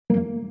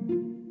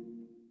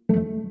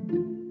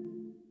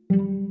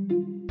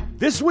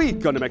This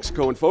week on New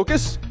Mexico in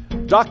Focus,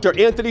 Dr.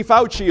 Anthony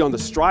Fauci on the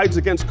strides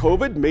against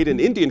COVID made in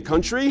Indian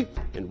country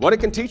and what it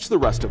can teach the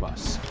rest of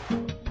us.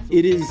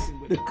 It is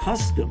the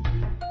custom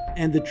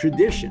and the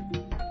tradition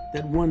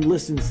that one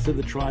listens to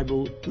the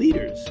tribal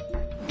leaders.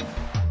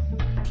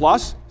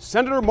 Plus,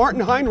 Senator Martin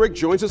Heinrich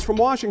joins us from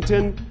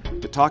Washington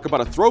to talk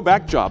about a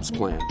throwback jobs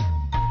plan.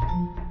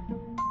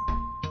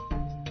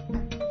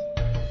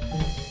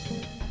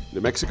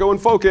 New Mexico in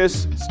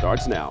Focus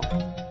starts now.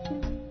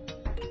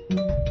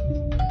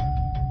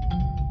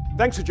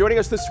 Thanks for joining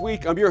us this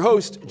week. I'm your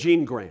host,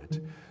 Gene Grant.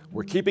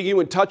 We're keeping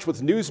you in touch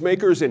with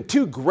newsmakers and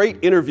two great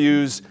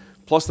interviews.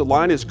 Plus, the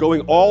line is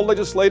going all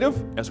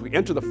legislative as we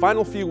enter the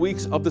final few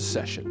weeks of the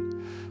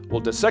session.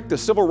 We'll dissect the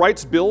civil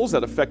rights bills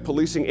that affect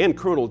policing and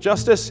criminal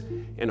justice.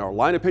 And our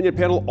line opinion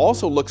panel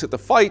also looks at the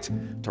fight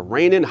to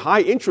rein in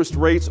high interest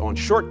rates on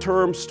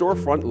short-term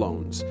storefront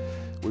loans.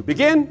 We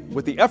begin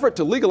with the effort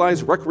to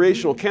legalize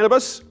recreational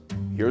cannabis.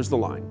 Here's the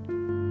line.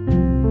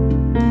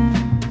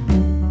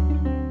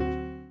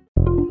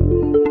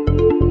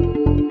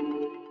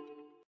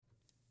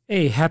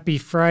 Hey, happy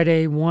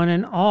Friday, one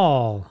and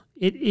all.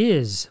 It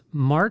is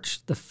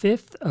March the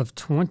 5th of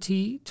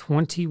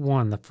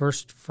 2021, the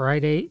first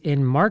Friday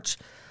in March.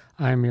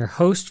 I'm your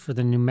host for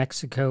the New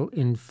Mexico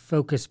in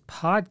Focus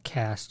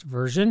podcast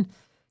version,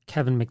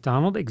 Kevin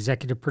McDonald,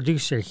 executive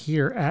producer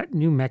here at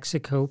New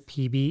Mexico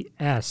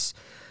PBS.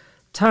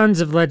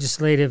 Tons of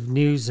legislative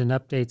news and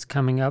updates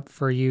coming up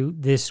for you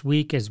this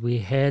week as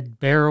we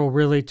barrel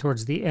really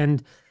towards the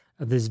end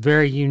of this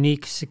very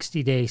unique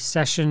 60-day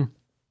session.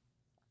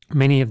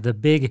 Many of the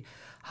big,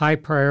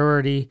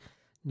 high-priority,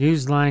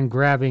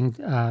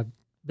 newsline-grabbing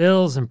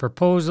bills and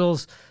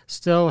proposals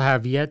still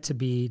have yet to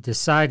be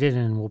decided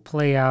and will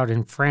play out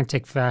in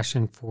frantic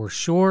fashion for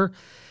sure.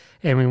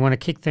 And we want to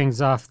kick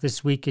things off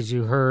this week, as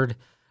you heard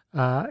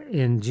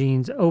in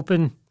Gene's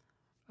Open,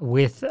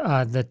 with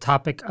the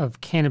topic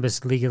of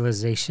cannabis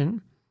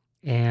legalization.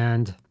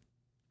 And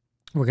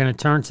we're going to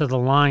turn to the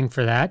line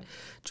for that.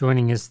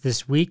 Joining us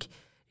this week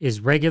is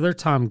regular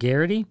Tom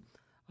Garrity,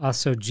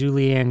 also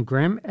Julianne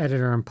Grimm,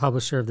 editor and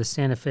publisher of the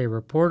Santa Fe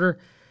Reporter,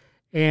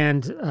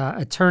 and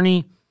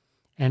attorney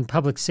and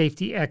public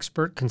safety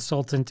expert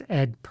consultant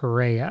Ed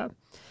Perea.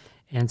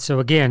 And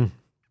so again,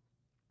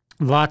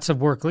 lots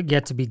of work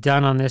yet to be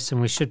done on this, and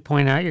we should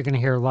point out you're going to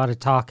hear a lot of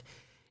talk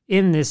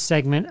in this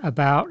segment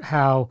about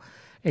how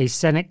a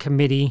Senate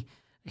committee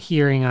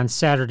hearing on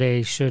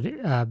Saturday should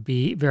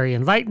be very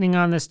enlightening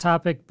on this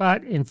topic,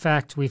 but in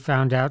fact we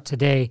found out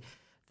today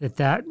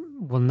that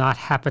will not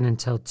happen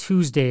until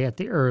Tuesday at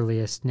the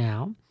earliest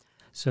now.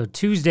 So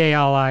Tuesday,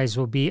 all eyes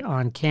will be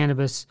on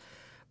cannabis,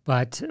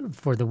 but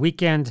for the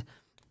weekend,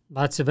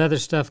 lots of other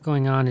stuff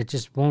going on. It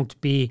just won't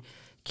be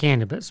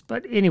cannabis.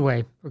 But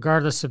anyway,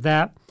 regardless of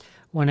that, I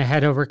want to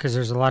head over because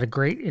there's a lot of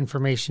great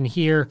information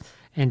here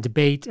and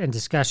debate and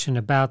discussion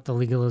about the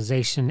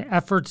legalization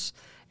efforts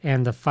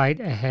and the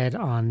fight ahead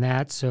on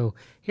that. So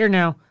here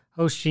now,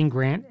 host Gene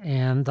Grant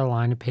and the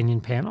Line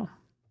Opinion Panel.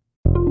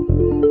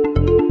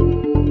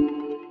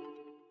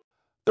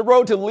 The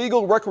road to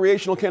legal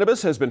recreational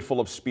cannabis has been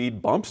full of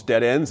speed bumps,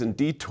 dead ends, and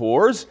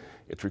detours.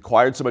 It's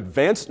required some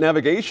advanced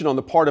navigation on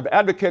the part of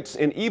advocates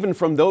and even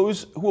from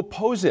those who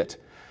oppose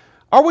it.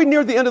 Are we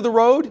near the end of the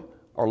road?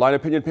 Our Line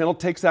Opinion panel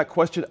takes that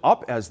question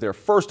up as their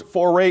first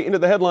foray into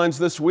the headlines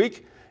this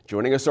week.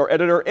 Joining us, our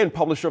editor and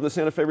publisher of the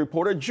Santa Fe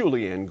Reporter,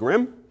 Julianne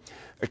Grimm.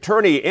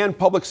 Attorney and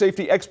public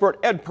safety expert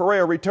Ed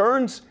Perea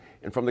returns.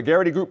 And from the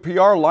Garrity Group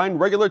PR line,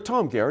 regular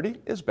Tom Garrity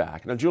is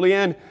back. Now,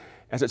 Julianne,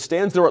 as it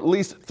stands, there are at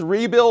least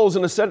 3 bills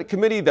in the Senate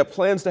committee that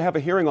plans to have a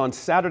hearing on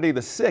Saturday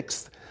the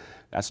 6th.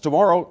 That's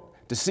tomorrow,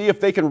 to see if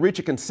they can reach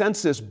a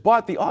consensus.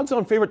 But the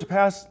odds-on favorite to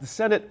pass the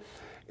Senate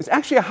is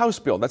actually a House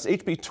bill. That's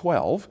HB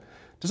 12.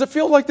 Does it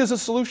feel like there's a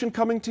solution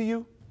coming to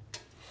you?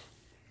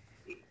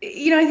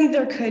 I think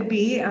there could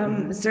be.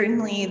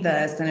 Certainly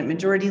the Senate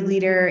Majority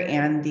Leader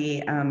and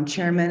the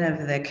chairman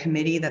of the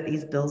committee that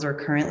these bills are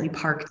currently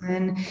parked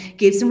in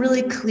gave some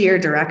really clear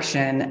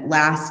direction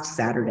last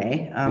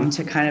Saturday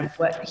to kind of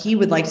what he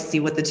would like to see,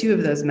 what the two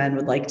of those men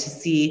would like to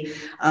see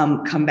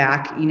come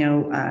back,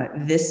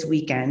 this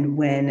weekend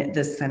when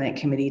the Senate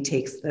committee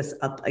takes this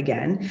up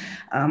again.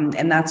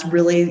 And that's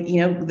really,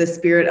 the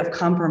spirit of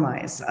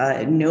compromise.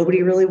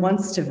 Nobody really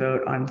wants to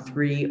vote on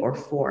 3 or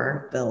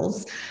 4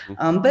 bills.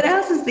 But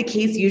as is the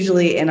case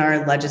usually in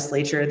our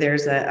legislature,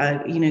 there's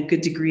a good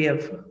degree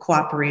of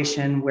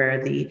cooperation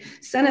where the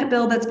Senate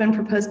bill that's been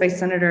proposed by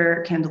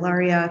Senator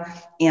Candelaria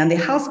and the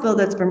House bill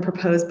that's been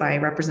proposed by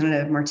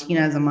Representative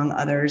Martinez, among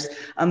others,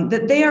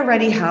 that they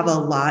already have a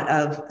lot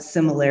of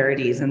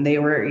similarities, and they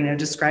were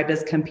described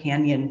as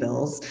companion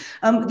bills.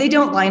 They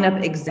don't line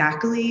up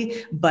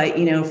exactly, but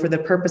for the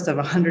purpose of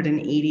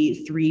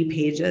 183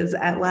 pages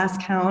at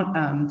last count,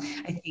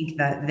 I think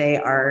that they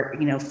are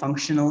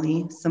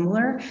functionally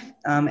similar,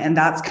 and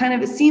that's kind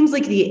of, it seems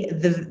like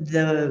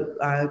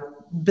the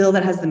bill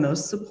that has the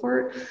most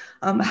support.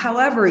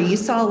 However, you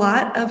saw a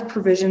lot of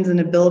provisions in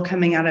a bill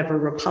coming out of a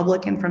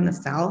Republican from the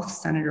South,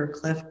 Senator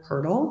Cliff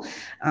Purtle,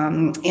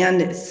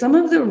 and some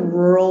of the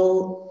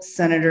rural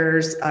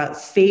senators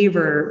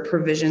favor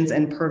provisions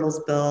in Purtle's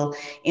bill.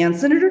 And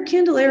Senator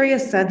Candelaria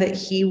said that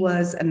he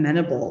was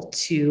amenable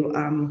to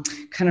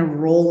kind of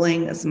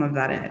rolling some of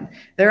that in.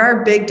 There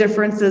are big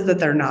differences that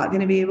they're not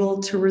going to be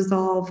able to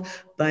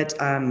resolve, but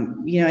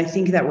I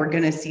think that we're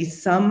going to see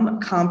some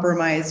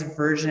compromise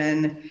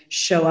version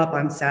show up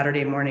on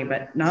Saturday morning,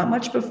 but not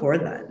much before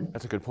then.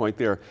 That's a good point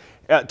there.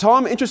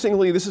 Tom,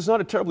 interestingly, this is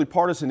not a terribly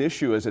partisan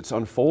issue as it's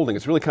unfolding.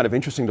 It's really kind of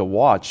interesting to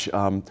watch.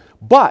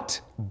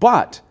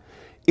 But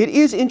it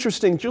is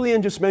interesting.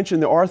 Julianne just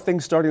mentioned there are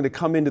things starting to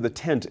come into the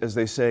tent, as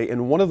they say,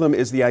 and one of them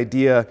is the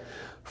idea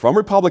from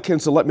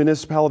Republicans to let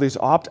municipalities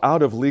opt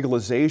out of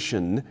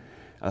legalization.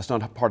 That's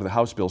not part of the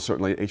House bill,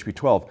 certainly, HB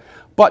 12.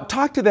 But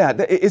talk to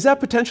that. Is that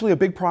potentially a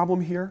big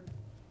problem here?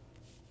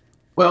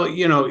 Well,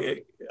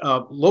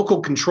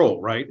 local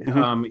control, right?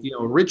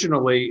 Mm-hmm.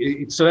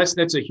 Originally, so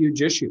that's a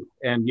huge issue.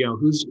 And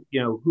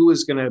who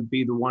is going to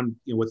be the one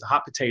with the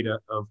hot potato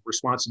of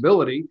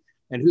responsibility,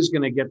 and who's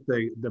going to get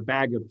the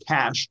bag of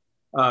cash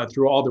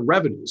through all the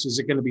revenues? Is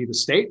it going to be the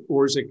state,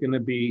 or is it going to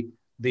be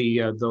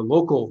the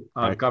local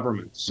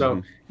government?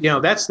 So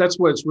that's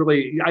what's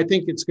really, I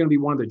think it's going to be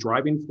one of the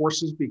driving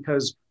forces,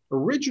 because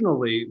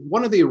originally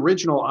one of the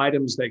original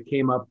items that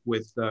came up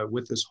with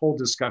this whole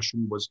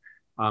discussion was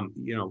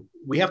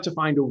we have to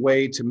find a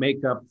way to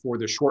make up for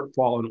the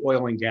shortfall in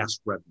oil and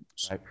gas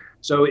revenues. Right.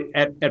 So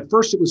at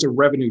first it was a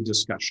revenue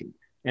discussion,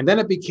 and then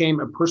it became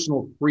a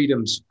personal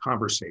freedoms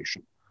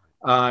conversation.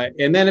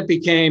 And then it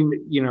became,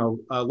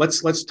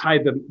 let's tie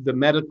the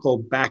medical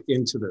back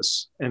into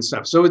this and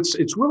stuff. So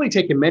it's really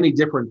taken many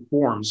different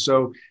forms.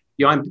 So,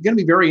 I'm going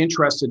to be very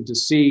interested to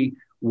see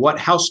what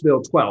House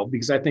Bill 12,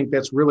 because I think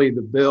that's really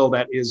the bill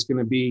that is going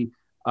to be,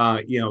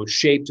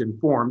 shaped and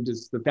formed.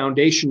 The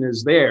foundation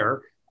is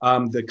there.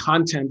 The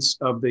contents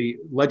of the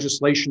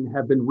legislation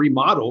have been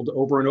remodeled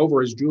over and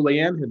over, as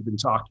Julianne had been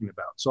talking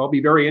about. So I'll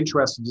be very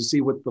interested to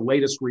see what the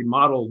latest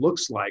remodel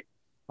looks like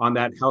on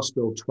that House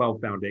Bill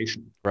 12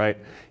 foundation. Right.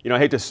 I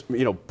hate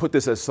to, put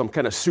this as some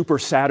kind of Super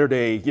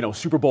Saturday,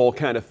 Super Bowl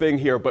kind of thing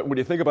here, but when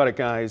you think about it,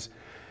 guys,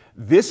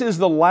 this is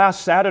the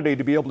last Saturday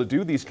to be able to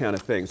do these kind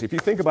of things. If you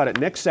think about it,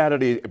 next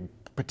Saturday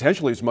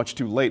potentially is much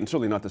too late, and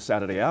certainly not the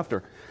Saturday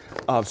after.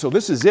 So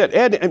this is it.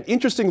 Ed, and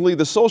interestingly,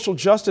 the social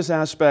justice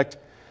aspect,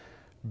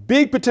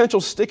 big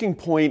potential sticking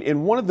point,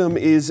 and one of them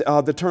is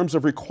the terms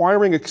of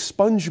requiring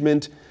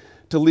expungement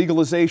to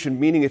legalization,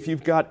 meaning if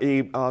you've got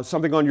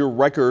something on your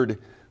record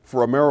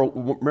for a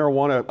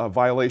marijuana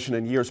violation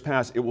in years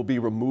past, it will be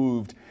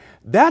removed.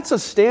 That's a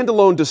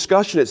standalone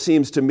discussion, it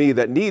seems to me,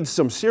 that needs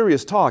some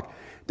serious talk.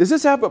 Does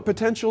this have a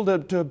potential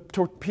to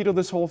torpedo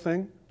this whole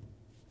thing?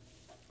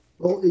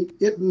 Well,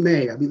 it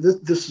may. I mean,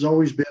 this has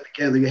always been,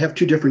 again, you have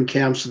two different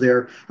camps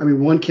there. I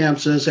mean, one camp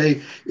says,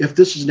 hey, if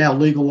this is now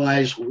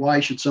legalized, why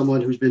should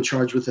someone who's been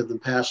charged with it in the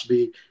past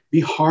be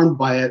harmed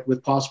by it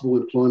with possible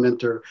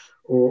employment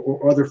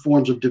or other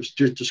forms of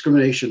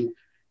discrimination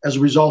as a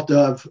result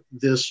of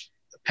this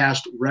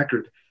past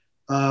record?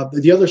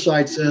 The other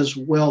side says,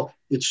 well,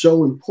 it's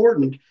so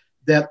important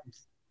that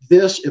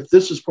if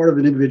this is part of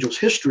an individual's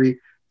history,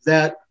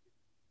 that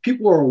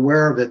people are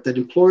aware of it, that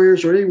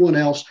employers or anyone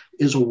else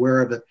is aware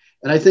of it.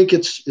 And I think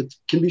it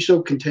can be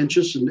so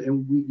contentious,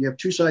 and we have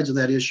two sides of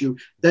that issue,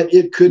 that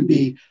it could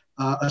be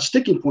a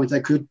sticking point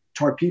that could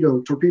torpedo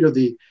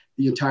the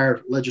entire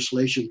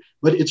legislation.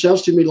 But it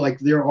sounds to me like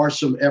there are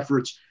some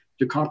efforts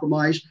to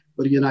compromise.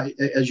 But again,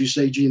 as you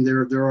say, Gene,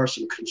 there are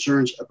some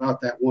concerns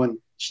about that one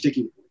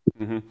sticking point.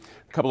 Mm-hmm.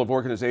 A couple of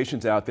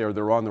organizations out there,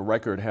 they're on the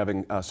record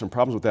having some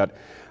problems with that.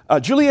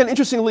 Julianne,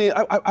 interestingly,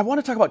 I want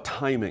to talk about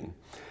timing.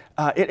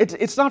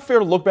 It's not fair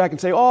to look back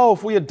and say, oh,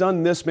 if we had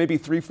done this maybe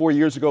 3-4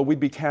 years ago, we'd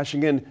be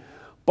cashing in.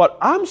 But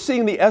I'm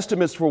seeing the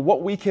estimates for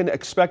what we can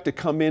expect to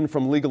come in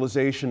from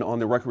legalization on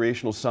the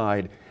recreational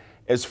side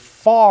as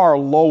far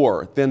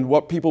lower than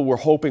what people were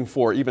hoping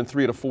for even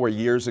 3 to 4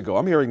 years ago.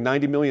 I'm hearing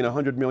 90 million,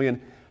 100 million,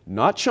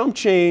 not chump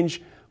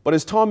change, but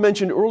as Tom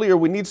mentioned earlier,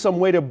 we need some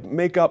way to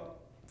make up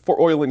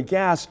for oil and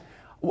gas.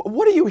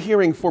 What are you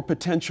hearing for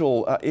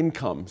potential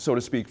income, so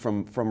to speak,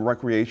 from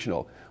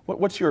recreational?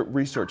 What's your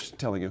research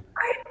telling you?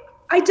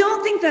 I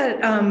don't think that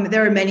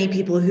there are many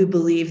people who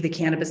believe the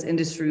cannabis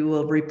industry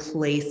will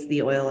replace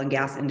the oil and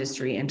gas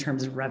industry in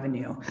terms of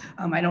revenue.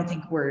 I don't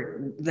think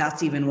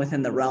that's even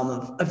within the realm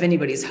of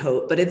anybody's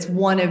hope, but it's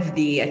one of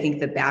I think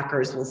the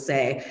backers will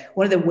say,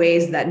 one of the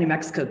ways that New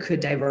Mexico could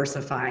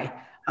diversify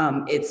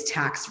its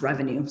tax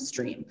revenue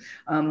stream.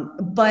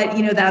 But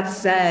that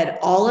said,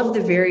 all of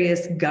the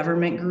various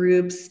government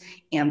groups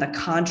and the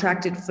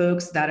contracted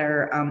folks that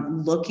are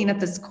looking at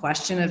this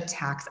question of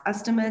tax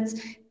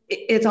estimates,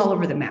 it's all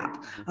over the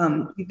map.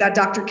 You've got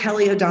Dr.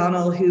 Kelly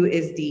O'Donnell, who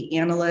is the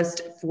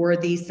analyst for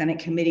the Senate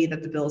committee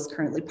that the bill is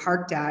currently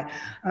parked at.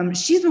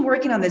 She's been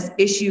working on this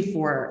issue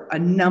for a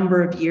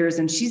number of years,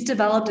 and she's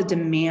developed a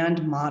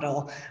demand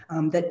model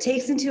that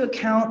takes into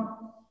account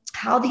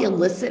how the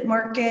illicit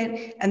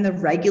market and the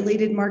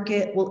regulated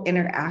market will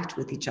interact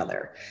with each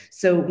other.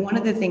 So one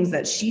of the things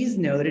that she's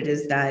noted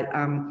is that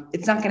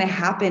it's not going to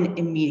happen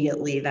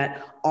immediately,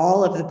 that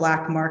all of the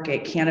black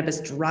market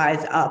cannabis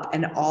dries up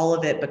and all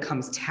of it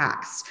becomes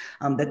taxed,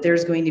 that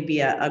there's going to be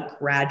a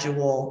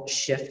gradual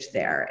shift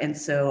there. And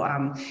so,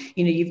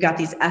 you've got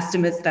these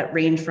estimates that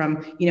range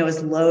from,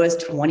 as low as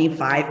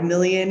 25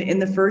 million in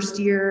the first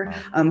year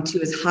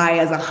to as high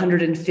as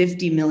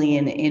 150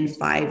 million in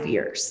 5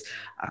 years.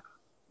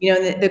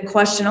 The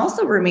question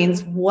also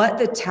remains what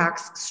the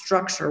tax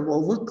structure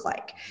will look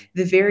like.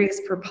 The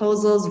various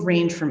proposals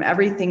range from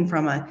everything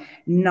from a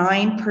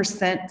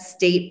 9%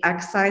 state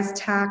excise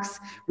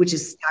tax, which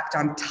is stacked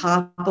on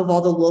top of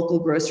all the local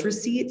gross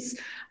receipts,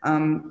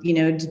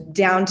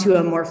 down to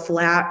a more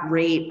flat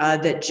rate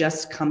that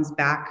just comes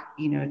back,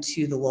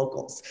 to the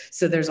locals.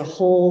 So there's a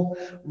whole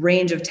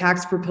range of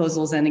tax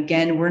proposals. And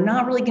again, we're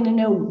not really going to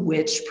know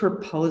which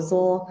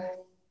proposal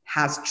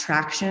has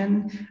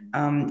traction,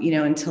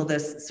 until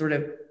this sort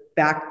of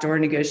backdoor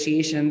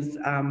negotiations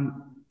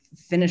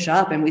finish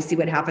up and we see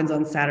what happens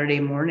on Saturday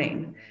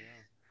morning.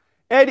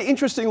 Ed,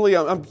 interestingly,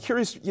 I'm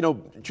curious,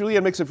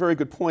 Julianne makes a very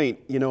good point,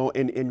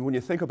 and when you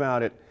think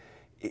about it,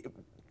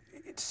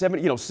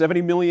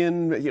 70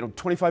 million,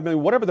 25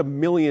 million, whatever the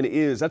million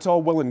is, that's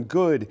all well and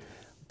good.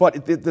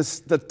 But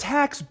the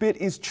tax bit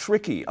is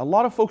tricky. A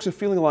lot of folks are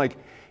feeling like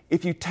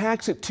if you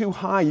tax it too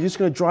high, you're just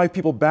going to drive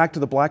people back to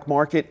the black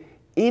market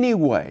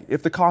anyway,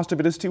 if the cost of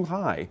it is too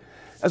high.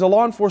 As a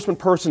law enforcement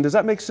person, does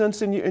that make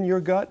sense in your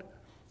gut?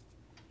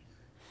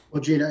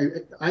 Well, Gene,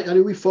 I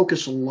know we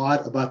focus a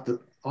lot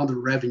on the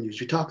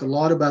revenues. You talk a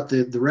lot about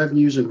the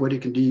revenues and what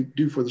it can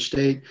do for the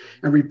state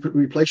and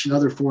replacing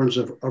other forms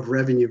of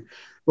revenue.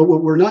 But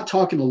what we're not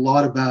talking a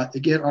lot about,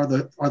 again, are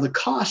the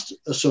costs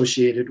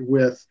associated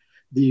with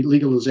the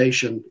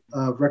legalization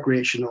of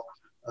recreational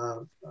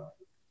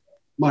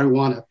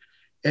marijuana.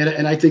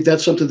 And I think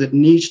that's something that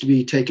needs to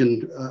be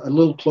taken a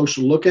little closer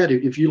look at.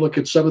 If you look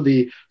at some of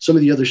the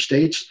other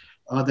states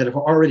that have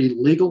already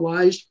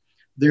legalized,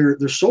 their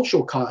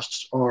social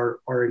costs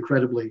are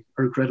incredibly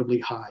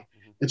high.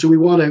 And so we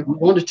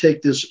want to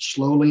take this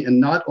slowly and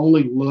not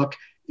only look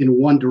in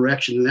one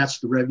direction, and that's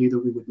the revenue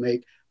that we would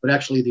make, but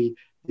actually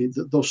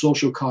those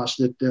social costs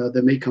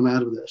that may come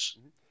out of this.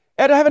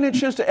 Ed, I haven't had a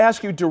chance to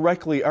ask you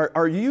directly.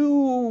 Are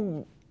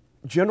you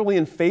generally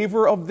in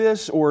favor of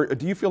this, or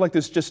do you feel like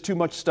there's just too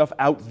much stuff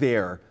out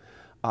there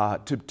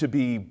to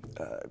be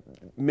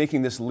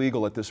making this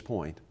legal at this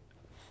point?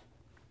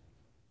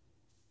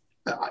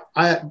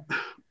 I'm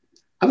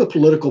a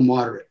political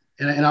moderate,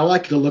 and I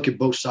like to look at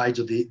both sides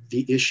of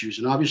the issues.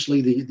 And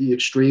obviously, the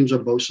extremes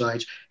on both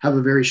sides have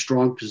a very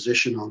strong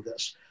position on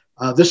this.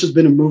 This has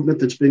been a movement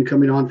that's been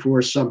coming on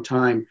for some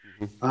time.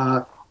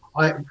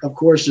 I, of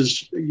course,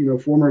 as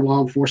former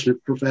law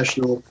enforcement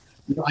professional,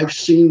 I've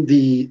seen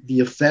the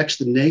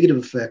negative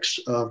effects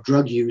of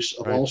drug use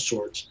of all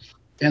sorts.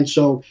 And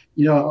so,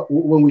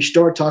 when we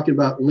start talking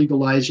about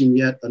legalizing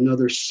yet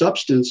another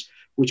substance,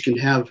 which can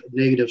have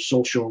negative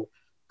social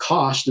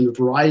cost in a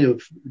variety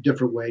of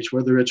different ways,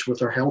 whether it's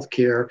with our health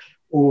care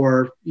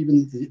or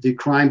even the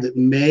crime that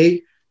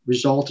may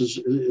result as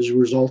a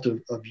result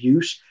of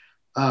use,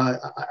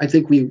 I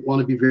think we want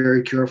to be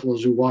very careful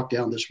as we walk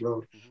down this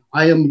road.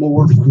 I am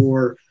more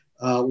for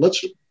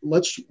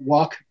let's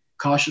walk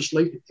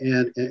cautiously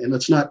and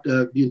let's not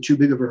be in too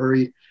big of a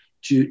hurry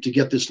to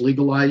get this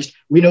legalized.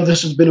 We know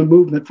this has been a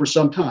movement for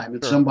some time,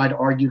 and some might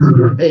argue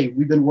that, hey,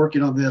 we've been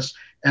working on this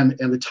and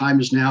the time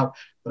is now.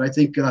 But I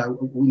think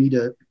we need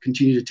to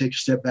continue to take a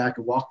step back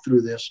and walk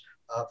through this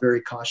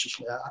very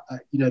cautiously.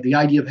 The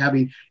idea of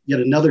having yet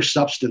another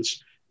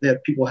substance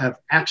that people have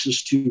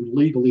access to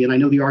legally, and I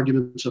know the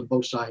arguments of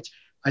both sides,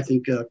 I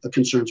think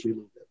concerns me a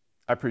little bit.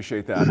 I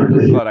appreciate that.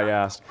 I'm glad I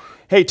asked.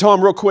 Hey,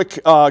 Tom, real quick,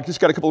 just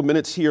got a couple of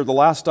minutes here. The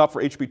last stop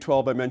for HB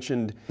 12 I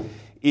mentioned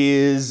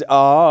is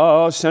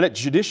Senate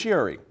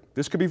Judiciary.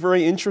 This could be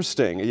very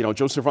interesting.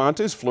 Joe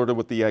Cervantes flirted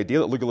with the idea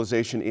that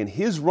legalization in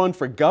his run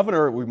for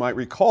governor, we might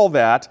recall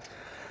that,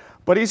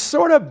 but he's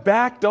sort of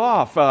backed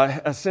off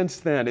since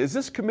then. Is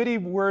this committee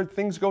where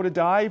things go to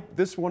die,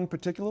 this one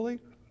particularly?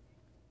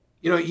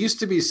 It used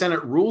to be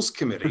Senate Rules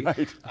Committee,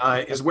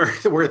 right. Is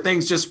where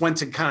things just went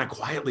to kind of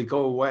quietly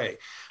go away.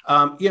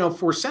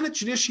 For Senate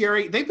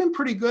Judiciary, they've been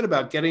pretty good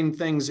about getting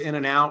things in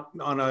and out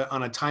on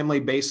a timely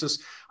basis.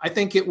 I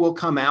think it will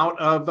come out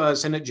of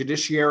Senate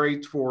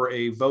Judiciary for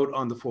a vote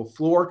on the full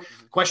floor.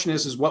 The question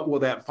is what will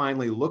that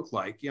finally look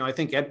like? I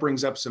think Ed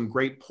brings up some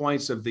great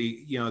points of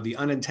the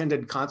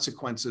unintended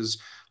consequences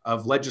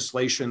of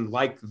legislation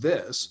like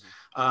this.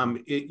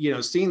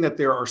 Seeing that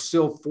there are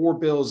still 4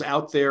 bills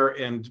out there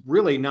and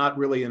really not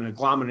really an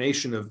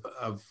agglomeration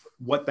of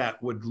what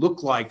that would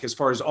look like as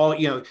far as all,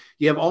 you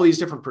have all these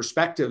different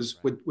perspectives,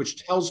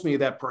 which tells me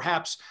that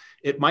perhaps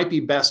it might be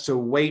best to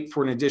wait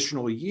for an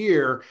additional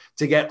year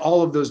to get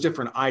all of those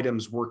different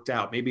items worked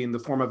out, maybe in the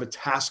form of a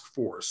task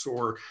force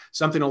or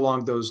something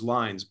along those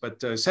lines.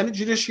 But Senate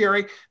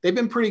Judiciary, they've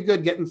been pretty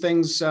good getting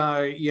things,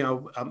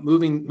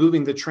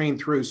 moving the train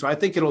through. So I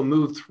think it'll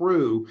move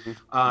through,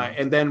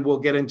 and then we'll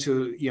get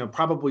into,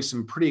 probably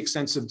some pretty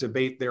extensive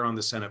debate there on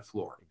the Senate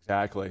floor.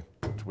 Exactly.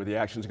 That's where the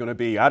action's going to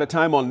be. Out of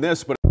time on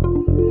this, but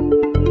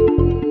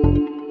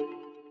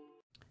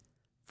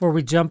before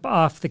we jump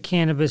off the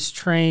cannabis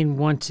train,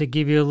 want to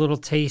give you a little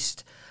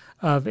taste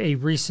of a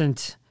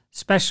recent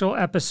special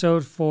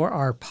episode for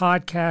our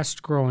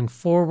podcast, Growing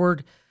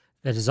Forward,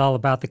 that is all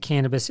about the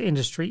cannabis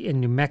industry in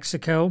New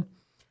Mexico,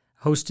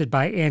 hosted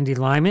by Andy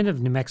Lyman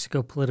of New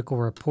Mexico Political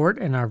Report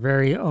and our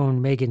very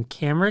own Megan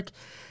Kamrick.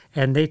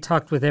 And they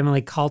talked with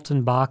Emily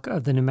Kaltenbach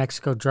of the New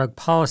Mexico Drug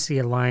Policy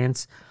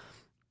Alliance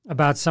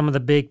about some of the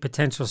big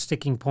potential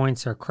sticking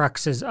points or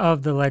cruxes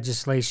of the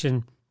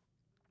legislation,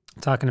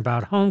 talking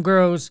about home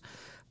grows,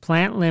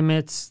 plant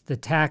limits, the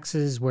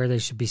taxes, where they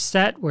should be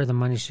set, where the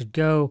money should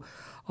go,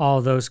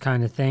 all those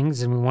kind of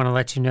things. And we want to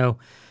let you know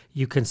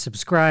you can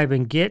subscribe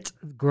and get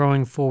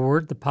Growing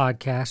Forward, the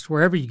podcast,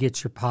 wherever you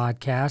get your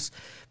podcasts.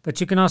 But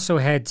you can also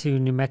head to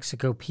New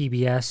Mexico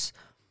PBS,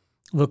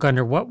 look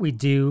under What We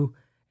Do,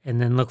 and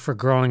then look for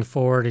Growing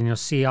Forward, and you'll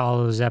see all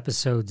those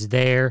episodes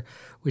there.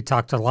 We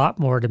talked a lot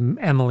more to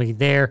Emily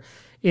there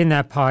in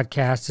that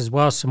podcast, as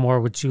well as some more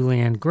with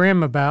Julianne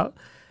Grimm about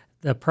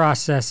the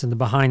process and the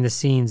behind the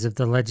scenes of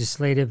the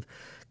legislative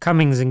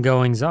comings and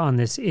goings on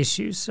this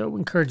issue. So we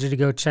encourage you to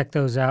go check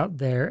those out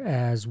there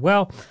as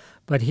well.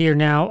 But here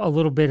now, a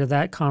little bit of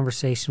that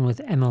conversation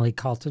with Emily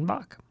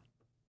Kaltenbach.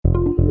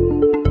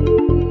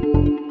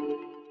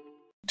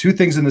 Two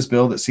things in this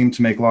bill that seem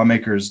to make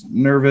lawmakers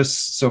nervous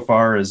so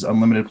far is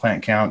unlimited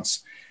plant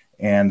counts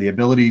and the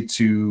ability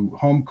to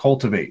home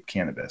cultivate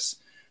cannabis.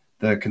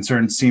 The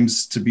concern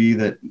seems to be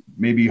that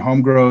maybe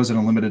home grows and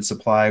a limited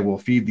supply will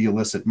feed the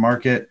illicit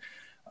market.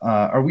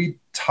 Are we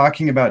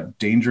talking about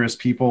dangerous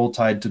people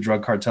tied to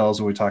drug cartels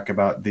when we talk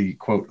about the,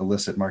 quote,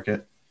 illicit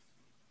market?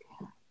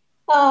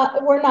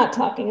 We're not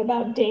talking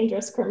about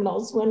dangerous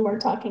criminals when we're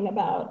talking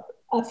about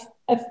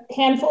a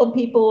handful of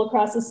people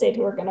across the state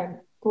who are going to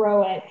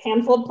grow a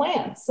handful of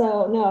plants.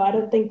 So no, I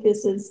don't think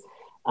this is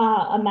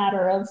a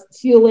matter of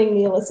fueling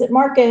the illicit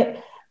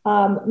market,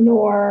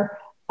 nor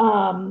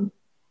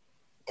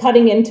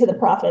cutting into the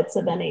profits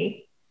of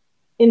any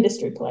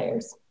industry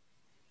players.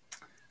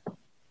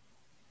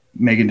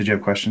 Megan, did you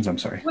have questions? I'm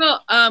sorry.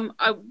 Well,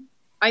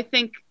 I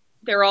think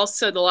they're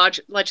also, the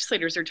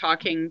legislators are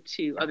talking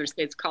to other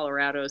states,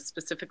 Colorado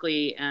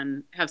specifically,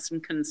 and have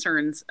some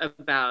concerns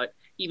about,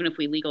 even if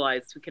we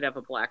legalized, we could have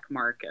a black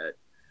market.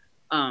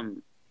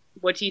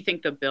 What do you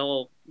think the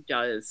bill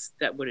does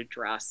that would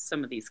address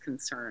some of these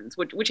concerns,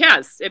 which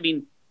has, I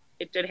mean,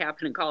 it did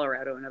happen in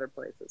Colorado and other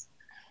places?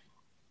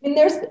 I mean,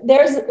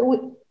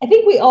 I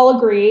think we all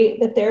agree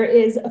that there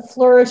is a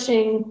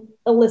flourishing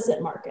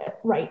illicit market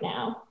right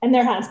now, and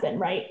there has been,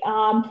 right?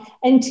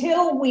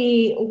 Until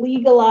we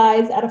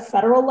legalize at a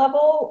federal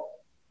level,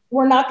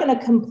 we're not going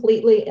to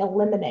completely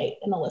eliminate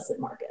an illicit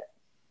market.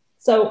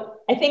 So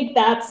I think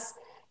that's,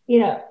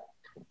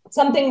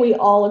 something we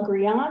all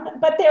agree on,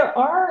 but there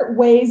are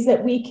ways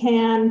that we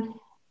can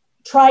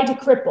try to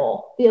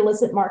cripple the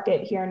illicit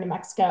market here in New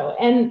Mexico.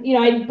 And,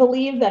 I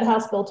believe that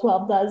House Bill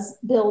 12 does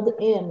build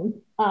in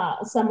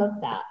some of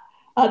that,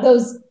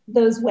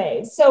 those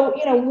ways. So,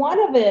 one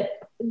of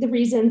the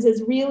reasons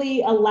is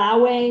really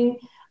allowing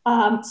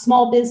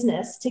small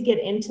business to get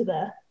into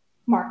the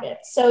market.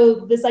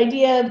 So this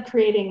idea of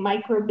creating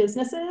micro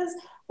businesses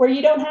where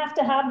you don't have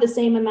to have the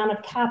same amount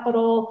of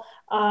capital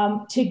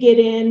to get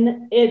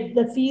in,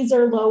 the fees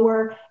are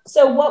lower.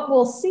 So what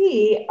we'll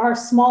see are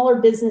smaller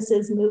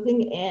businesses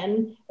moving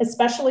in,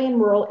 especially in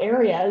rural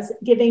areas,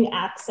 giving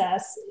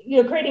access,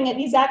 creating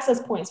these access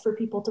points for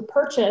people to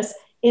purchase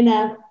in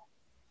a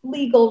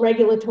legal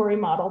regulatory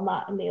model,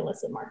 not in the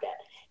illicit market.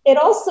 It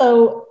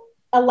also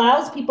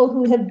allows people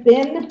who have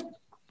been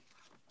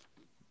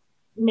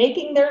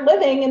making their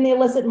living in the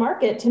illicit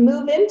market to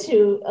move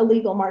into a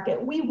legal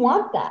market. We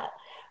want that,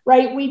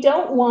 right? We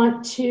don't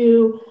want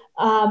to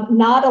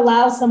not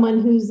allow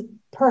someone who's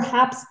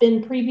perhaps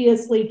been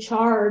previously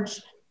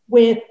charged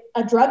with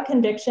a drug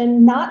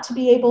conviction not to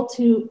be able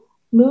to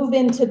move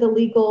into the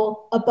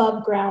legal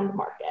above ground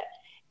market.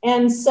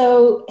 And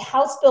so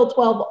House Bill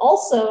 12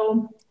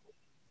 also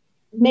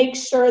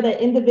makes sure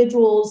that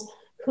individuals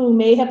who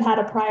may have had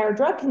a prior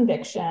drug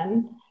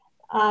conviction,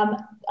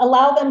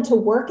 allow them to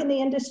work in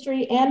the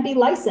industry and be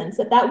licensed,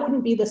 that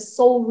wouldn't be the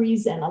sole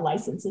reason a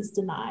license is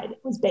denied. It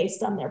was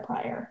based on their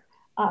prior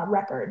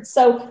record.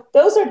 So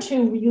those are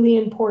two really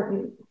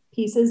important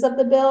pieces of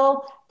the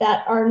bill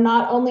that are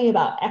not only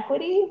about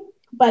equity,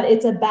 but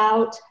it's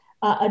about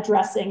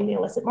addressing the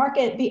illicit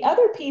market. The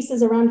other piece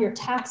is around your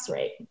tax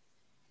rate.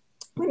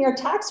 When your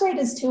tax rate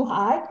is too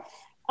high,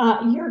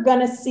 you're going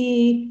to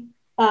see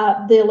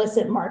the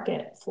illicit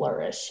market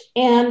flourish.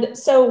 And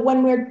so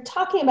when we're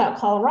talking about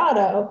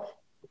Colorado,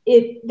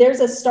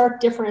 there's a stark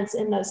difference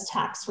in those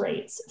tax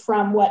rates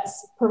from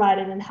what's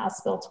provided in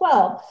House Bill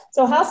 12.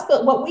 So House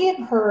Bill, what we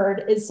have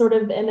heard is sort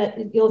of,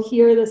 you'll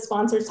hear the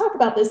sponsors talk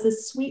about this, the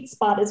sweet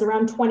spot is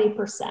around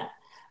 20%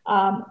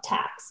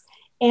 tax.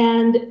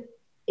 And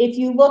if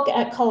you look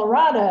at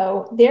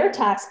Colorado, their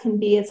tax can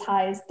be as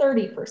high as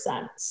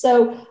 30%.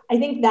 So I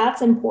think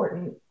that's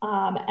important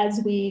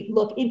as we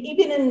look.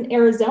 Even in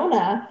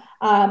Arizona,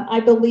 I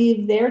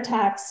believe their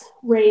tax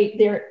rate,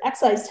 their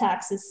excise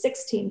tax is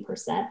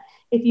 16%.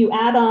 If you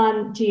add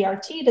on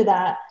GRT to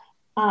that,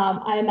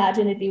 I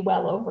imagine it'd be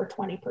well over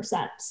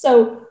 20%.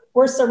 So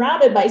we're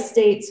surrounded by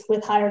states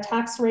with higher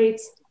tax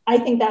rates. I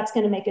think that's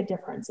going to make a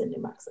difference in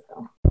New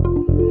Mexico.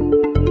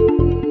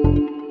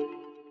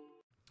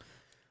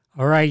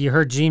 All right, you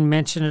heard Jean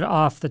mention it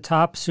off the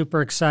top.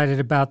 Super excited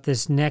about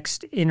this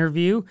next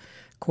interview.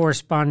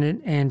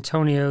 Correspondent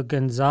Antonio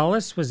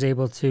Gonzalez was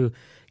able to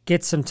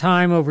get some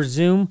time over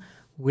Zoom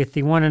with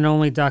the one and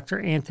only Dr.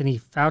 Anthony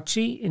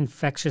Fauci,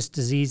 infectious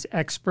disease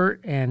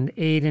expert and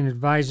aide and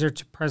advisor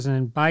to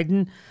President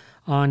Biden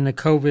on the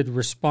COVID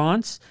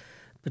response.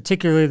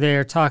 Particularly,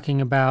 they're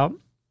talking about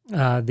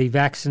the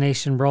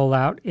vaccination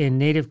rollout in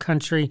native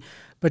country,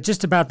 but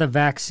just about the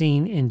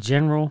vaccine in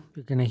general.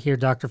 You're going to hear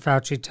Dr.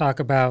 Fauci talk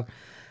about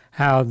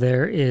how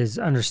there is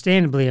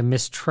understandably a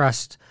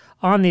mistrust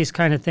on these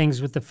kind of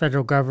things with the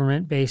federal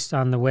government based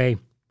on the way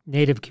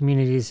Native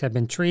communities have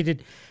been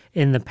treated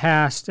in the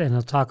past. And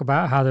he'll talk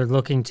about how they're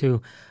looking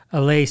to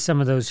allay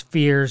some of those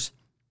fears.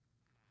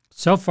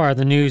 So far,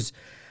 the news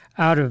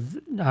out of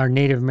our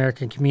Native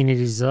American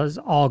communities is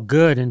all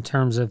good in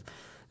terms of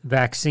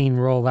vaccine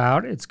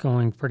rollout. It's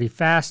going pretty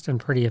fast and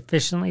pretty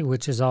efficiently,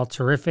 which is all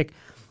terrific,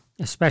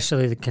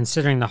 especially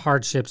considering the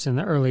hardships in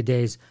the early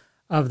days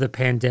of the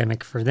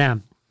pandemic for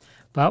them.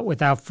 But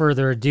without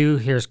further ado,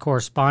 here's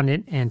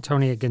correspondent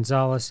Antonia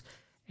Gonzalez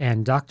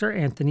and Dr.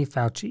 Anthony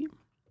Fauci.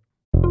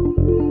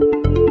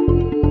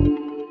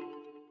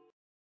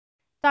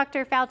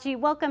 Dr. Fauci,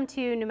 welcome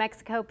to New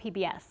Mexico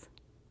PBS.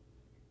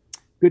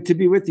 Good to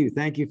be with you.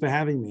 Thank you for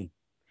having me.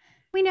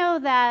 We know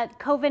that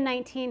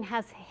COVID-19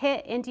 has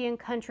hit Indian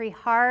country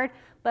hard,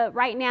 but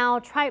right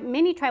now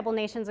many tribal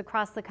nations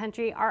across the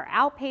country are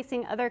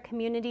outpacing other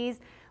communities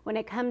when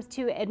it comes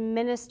to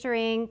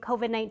administering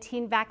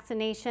COVID-19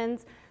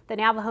 vaccinations. The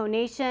Navajo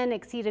Nation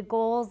exceeded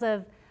goals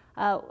of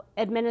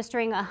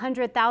administering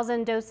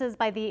 100,000 doses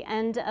by the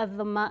end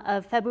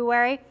of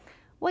February.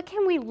 What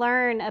can we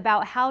learn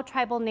about how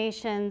tribal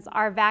nations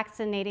are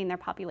vaccinating their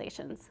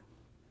populations?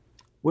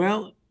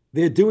 Well,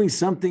 they're doing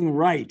something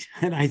right.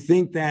 And I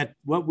think that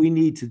what we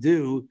need to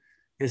do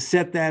is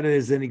set that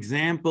as an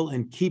example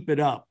and keep it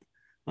up.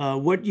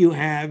 What you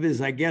have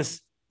is, I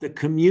guess, the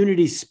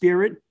community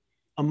spirit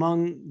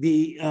among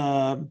the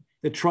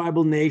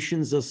tribal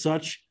nations are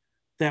such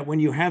that when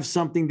you have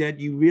something that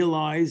you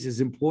realize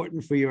is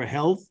important for your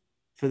health,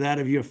 for that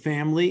of your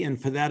family,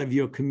 and for that of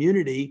your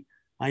community,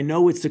 I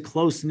know it's a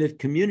close-knit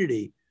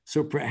community.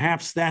 So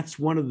perhaps that's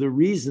one of the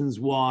reasons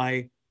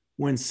why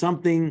when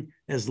something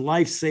as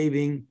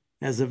life-saving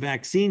as a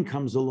vaccine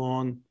comes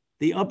along,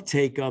 the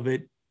uptake of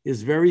it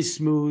is very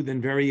smooth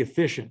and very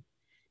efficient.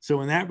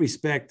 So in that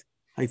respect,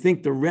 I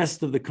think the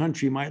rest of the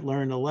country might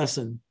learn a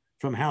lesson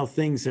from how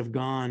things have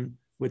gone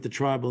with the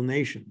tribal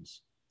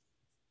nations.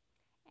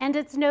 And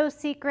it's no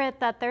secret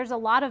that there's a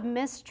lot of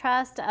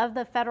mistrust of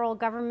the federal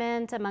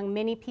government among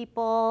many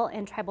people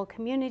in tribal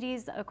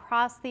communities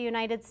across the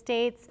United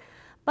States.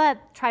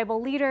 But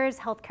tribal leaders,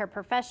 healthcare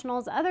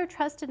professionals, other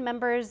trusted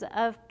members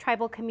of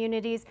tribal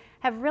communities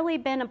have really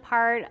been a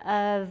part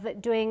of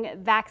doing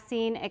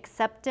vaccine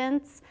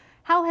acceptance.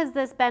 How has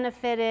this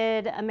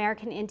benefited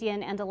American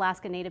Indian and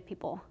Alaska Native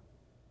people?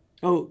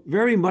 Oh,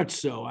 very much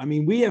so. I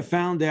mean, we have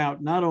found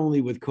out not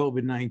only with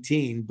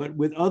COVID-19, but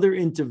with other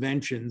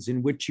interventions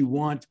in which you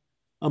want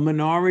a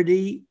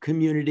minority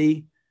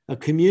community, a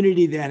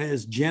community that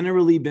has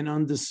generally been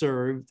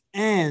underserved,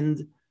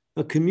 and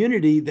a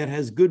community that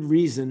has good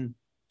reason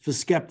for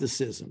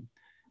skepticism.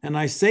 And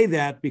I say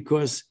that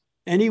because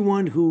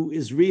anyone who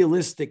is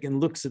realistic and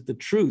looks at the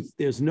truth,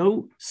 there's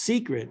no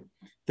secret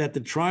that the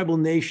tribal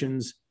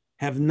nations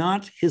have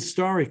not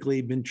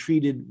historically been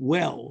treated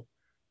well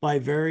by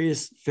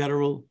various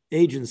federal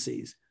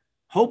agencies.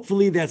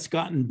 Hopefully that's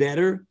gotten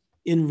better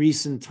in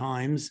recent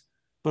times,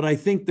 but I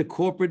think the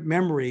corporate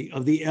memory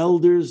of the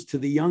elders to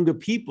the younger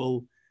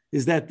people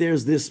is that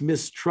there's this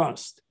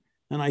mistrust.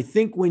 And I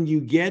think when you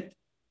get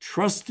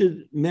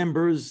trusted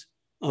members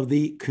of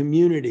the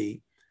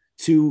community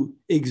to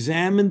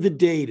examine the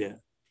data,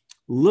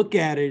 look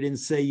at it and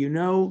say, you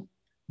know,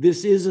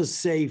 this is a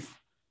safe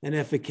and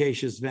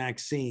efficacious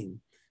vaccine.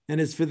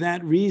 And it's for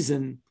that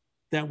reason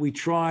that we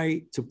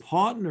try to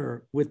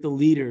partner with the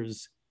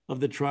leaders of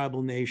the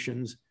tribal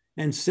nations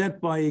and set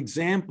by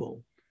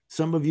example.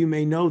 Some of you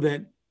may know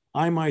that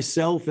I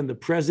myself and the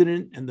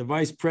president and the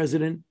vice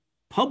president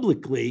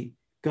publicly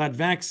got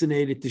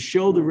vaccinated to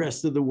show the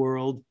rest of the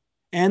world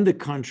and the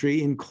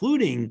country,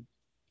 including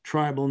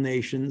tribal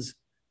nations,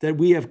 that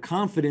we have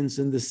confidence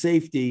in the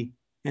safety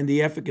and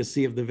the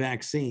efficacy of the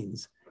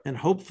vaccines. And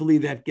hopefully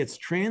that gets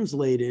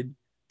translated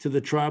to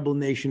the tribal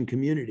nation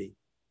community.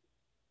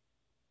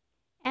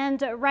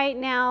 And right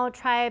now,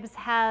 tribes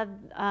have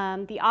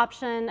the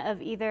option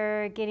of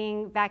either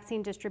getting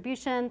vaccine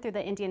distribution through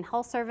the Indian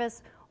Health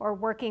Service or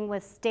working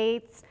with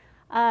states.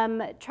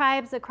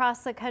 Tribes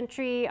across the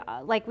country,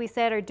 like we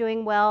said, are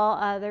doing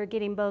well. They're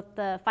getting both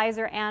the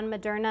Pfizer and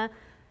Moderna,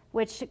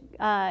 which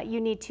you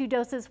need 2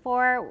 doses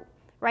for.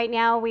 Right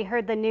now, we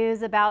heard the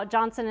news about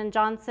Johnson &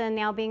 Johnson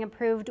now being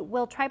approved.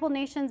 Will tribal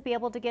nations be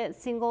able to get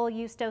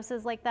single-use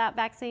doses like that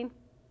vaccine?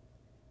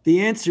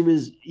 The answer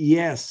is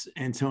yes,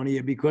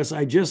 Antonia, because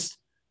I just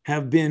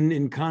have been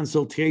in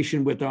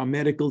consultation with our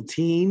medical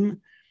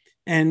team,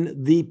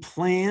 and the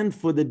plan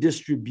for the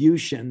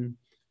distribution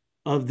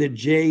of the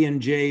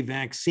J&J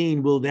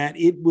vaccine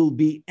it will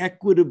be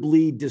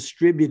equitably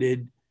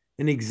distributed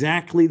in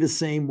exactly the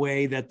same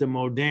way that the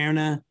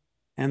Moderna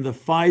and the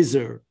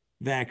Pfizer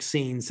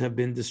vaccines have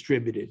been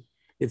distributed.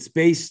 It's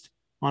based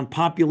on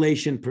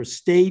population per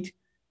state,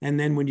 and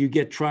then when you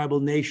get tribal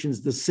nations,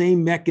 the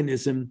same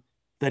mechanism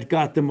that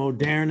got the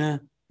Moderna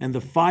and the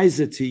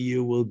Pfizer to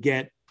you will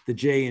get the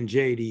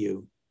J&J to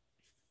you.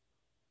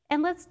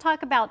 And let's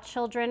talk about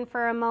children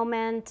for a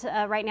moment.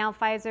 Right now,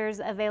 Pfizer's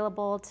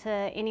available to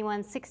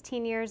anyone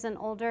 16 years and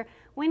older.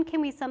 When can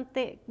we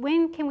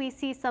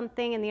see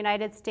something in the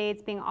United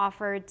States being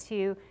offered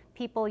to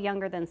people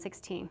younger than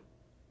 16?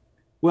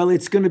 Well,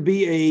 it's going to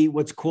be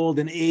what's called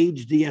an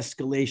age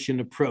de-escalation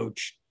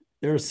approach.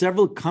 There are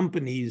several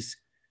companies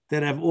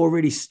that have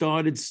already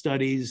started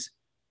studies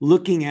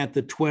looking at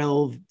the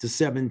 12 to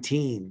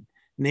 17,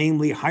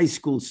 namely high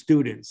school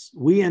students.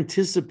 We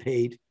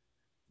anticipate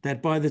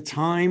that by the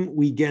time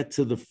we get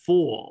to the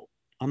fall,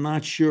 I'm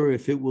not sure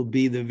if it will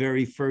be the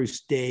very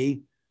first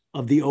day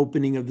of the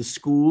opening of the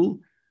school,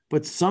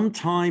 but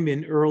sometime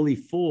in early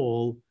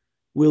fall,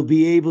 we'll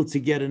be able to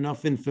get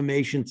enough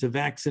information to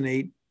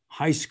vaccinate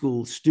high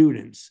school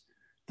students.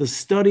 The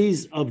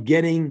studies of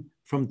getting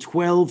from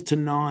 12 to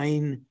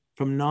 9,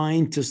 from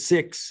 9 to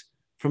 6,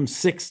 from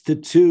 6 to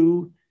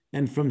 2,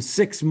 and from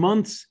 6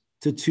 months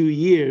to 2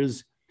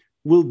 years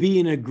will be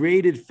in a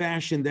graded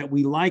fashion that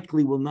we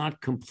likely will not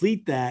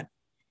complete that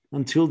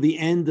until the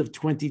end of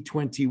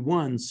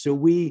 2021. So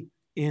we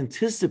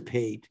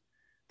anticipate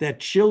that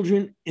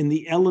children in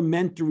the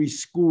elementary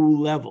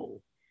school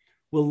level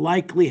will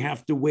likely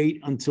have to wait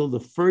until the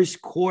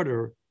first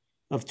quarter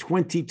of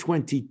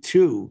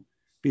 2022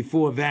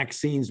 before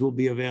vaccines will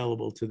be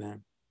available to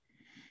them.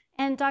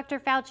 And Dr.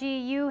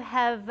 Fauci, you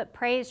have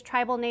praised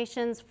tribal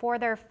nations for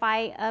their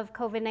fight of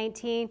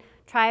COVID-19.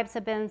 Tribes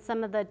have been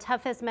some of the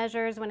toughest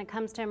measures when it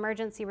comes to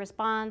emergency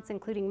response,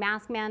 including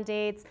mask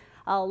mandates,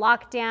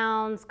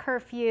 lockdowns,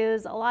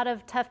 curfews, a lot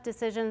of tough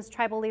decisions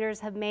tribal leaders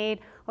have made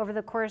over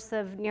the course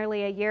of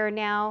nearly a year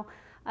now.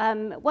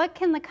 What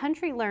can the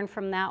country learn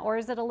from that, or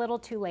is it a little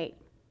too late?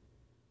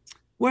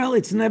 Well,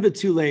 it's never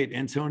too late,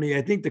 Antonia.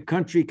 I think the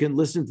country can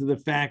listen to the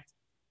fact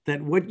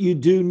that what you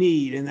do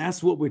need, and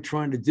that's what we're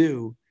trying to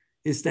do,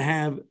 is to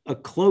have a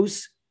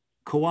close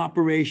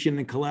cooperation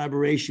and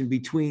collaboration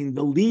between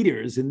the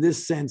leaders, in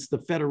this sense, the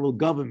federal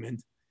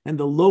government, and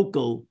the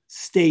local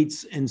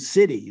states and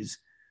cities,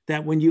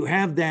 that when you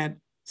have that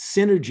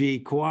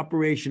synergy,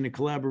 cooperation, and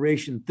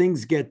collaboration,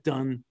 things get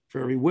done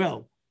very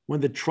well. When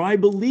the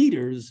tribal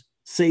leaders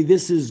say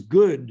this is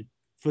good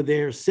for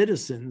their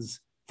citizens,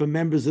 for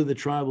members of the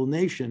tribal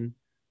nation,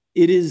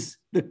 it is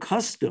the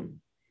custom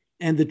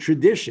and the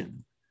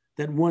tradition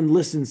that one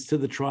listens to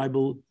the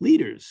tribal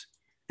leaders.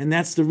 And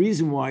that's the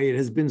reason why it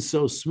has been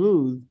so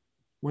smooth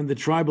when the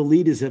tribal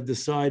leaders have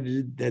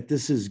decided that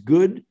this is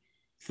good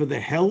for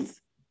the health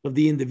of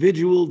the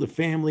individual, the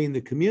family, and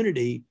the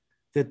community,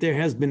 that there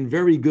has been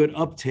very good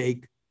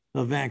uptake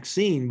of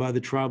vaccine by the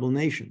tribal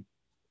nation.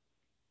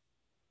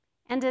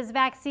 And as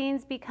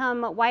vaccines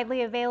become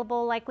widely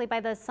available, likely by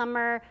the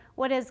summer,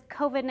 what is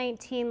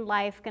COVID-19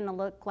 life going to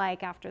look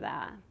like after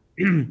that?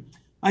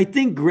 I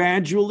think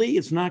gradually,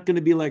 it's not going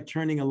to be like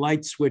turning a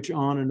light switch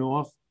on and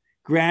off.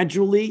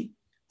 Gradually,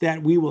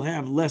 that we will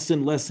have less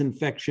and less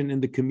infection in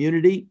the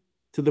community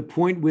to the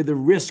point where the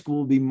risk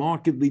will be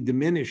markedly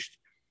diminished,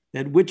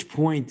 at which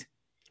point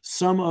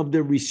some of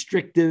the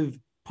restrictive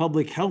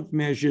public health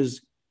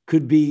measures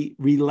could be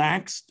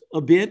relaxed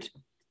a bit,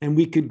 and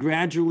we could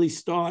gradually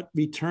start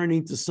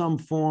returning to some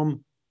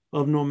form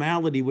of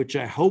normality, which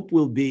I hope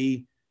will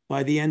be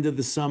by the end of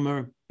the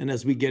summer and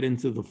as we get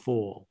into the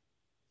fall.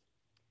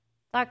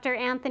 Dr.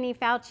 Anthony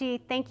Fauci,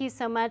 thank you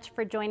so much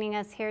for joining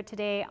us here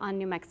today on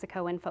New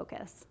Mexico in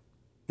Focus.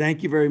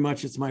 Thank you very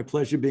much. It's my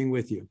pleasure being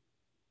with you.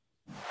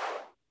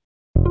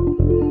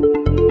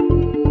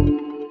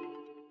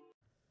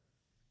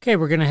 Okay,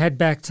 we're going to head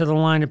back to the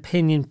Line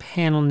Opinion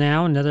panel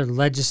now, another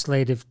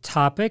legislative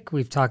topic.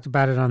 We've talked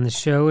about it on the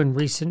show in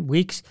recent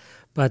weeks,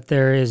 but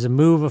there is a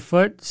move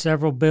afoot,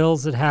 several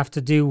bills that have to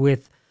do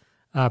with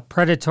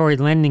predatory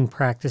lending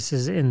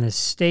practices in the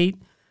state.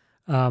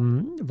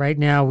 Right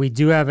now, we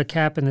do have a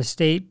cap in the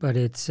state, but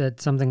it's at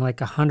something like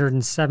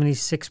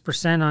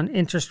 176% on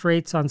interest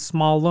rates on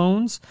small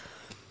loans.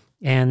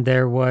 And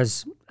there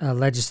was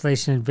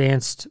legislation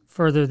advanced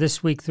further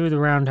this week through the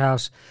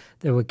Roundhouse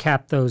that would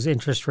cap those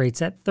interest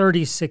rates at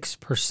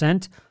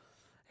 36%.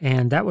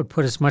 And that would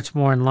put us much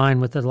more in line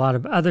with a lot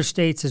of other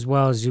states, as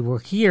well as you will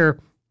hear,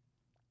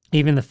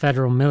 even the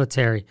federal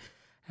military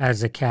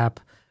has a cap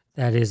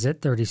that is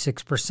at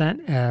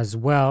 36% as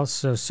well.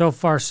 So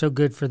far, so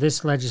good for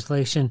this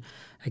legislation.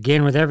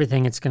 Again, with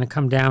everything, it's going to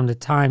come down to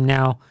time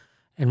now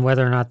and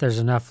whether or not there's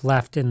enough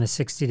left in the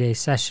 60-day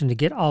session to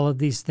get all of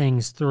these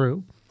things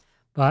through.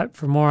 But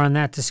for more on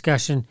that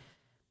discussion,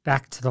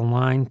 back to the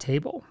line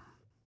table.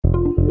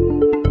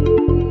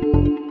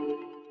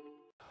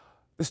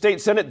 The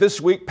state Senate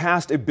this week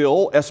passed a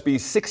bill, SB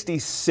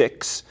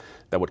 66,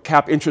 that would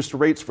cap interest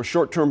rates for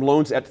short-term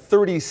loans at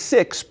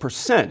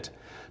 36%.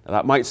 Now,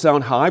 that might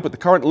sound high, but the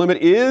current limit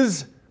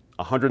is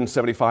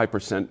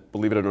 175%,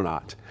 believe it or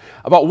not.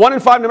 About 1 in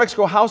 5 New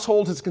Mexico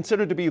households is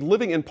considered to be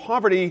living in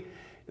poverty,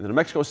 and the New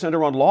Mexico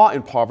Center on Law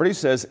and Poverty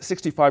says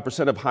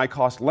 65% of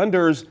high-cost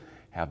lenders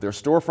have their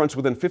storefronts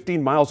within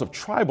 15 miles of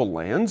tribal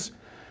lands.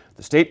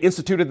 The state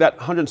instituted that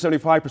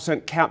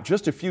 175% cap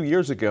just a few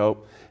years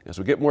ago. As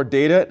we get more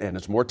data and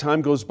as more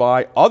time goes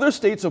by, other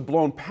states have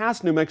blown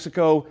past New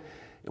Mexico,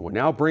 and we're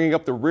now bringing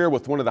up the rear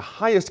with one of the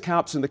highest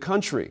caps in the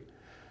country.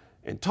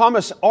 And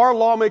Thomas, our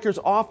lawmakers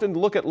often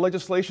look at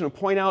legislation and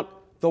point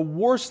out the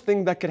worst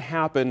thing that could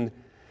happen.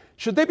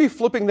 Should they be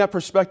flipping that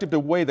perspective to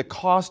weigh the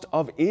cost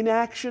of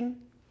inaction?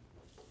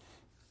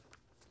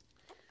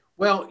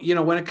 Well,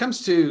 when it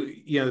comes to,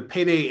 the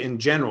payday in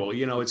general,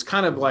 it's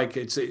kind of like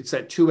it's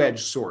that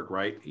two-edged sword,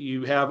 right?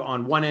 You have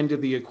on one end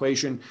of the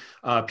equation,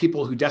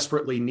 people who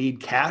desperately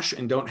need cash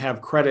and don't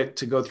have credit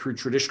to go through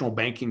traditional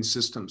banking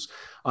systems.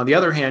 On the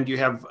other hand, you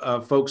have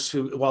folks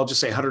who, well, I'll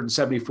just say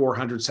 174,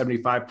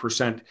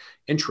 175%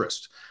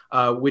 interest,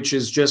 which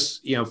is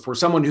just, for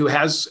someone who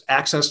has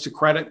access to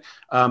credit,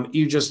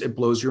 it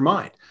blows your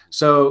mind.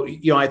 So,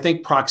 I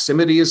think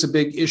proximity is a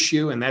big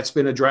issue, and that's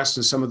been addressed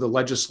in some of the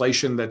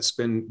legislation that's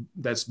been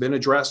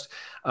addressed.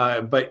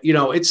 But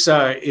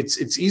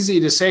it's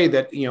easy to say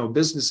that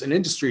business and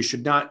industry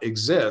should not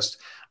exist.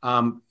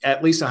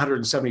 At least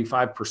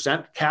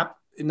 175% cap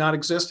not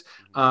exist.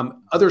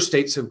 Other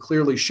states have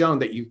clearly shown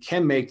that you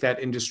can make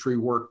that industry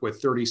work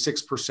with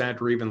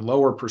 36% or even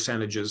lower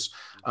percentages.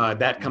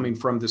 That coming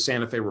from the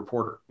Santa Fe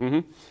Reporter.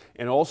 Mm-hmm.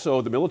 And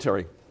also the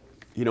military.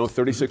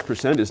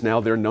 36% is now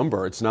their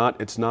number. It's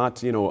not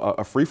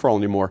a free-for-all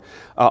anymore.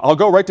 I'll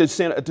go right to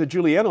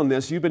Julianne on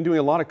this. You've been doing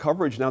a lot of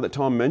coverage now that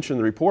Tom mentioned,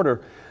 the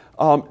reporter.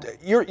 Let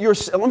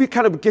me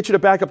kind of get you to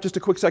back up just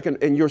a quick second,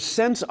 and your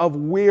sense of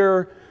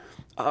where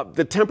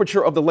the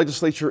temperature of the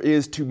legislature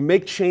is to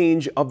make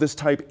change of this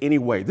type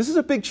anyway. This is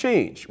a big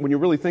change when you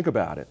really think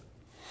about it.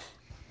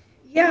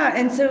 Yeah,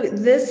 and so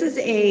this is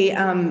a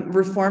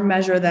reform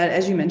measure that,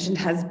 as you mentioned,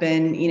 has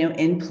been,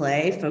 in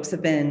play. Folks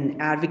have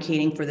been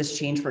advocating for this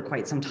change for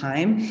quite some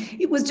time.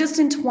 It was just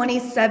in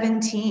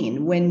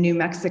 2017 when New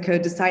Mexico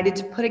decided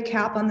to put a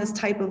cap on this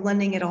type of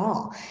lending at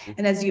all.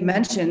 And as you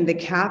mentioned, the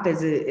cap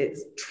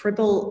is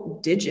triple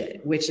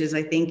digit, which is,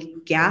 I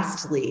think,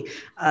 ghastly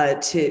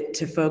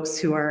to folks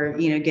who are,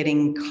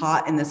 getting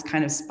caught in this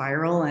kind of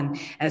spiral. And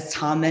as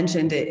Tom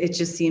mentioned, it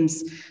just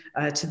seems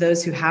to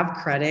those who have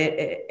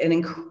credit, an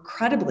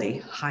incredibly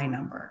high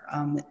number.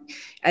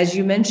 As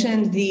you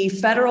mentioned, the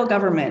federal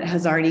government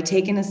has already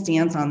taken a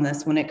stance on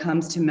this when it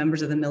comes to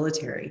members of the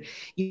military.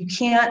 You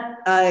can't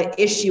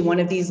issue one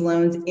of these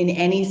loans in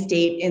any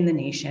state in the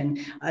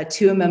nation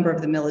to a member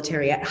of the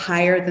military at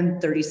higher than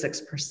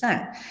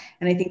 36%.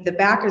 And I think the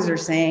backers are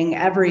saying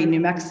every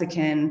New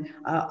Mexican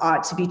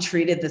ought to be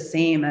treated the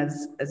same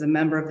as a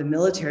member of the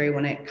military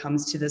when it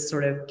comes to this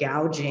sort of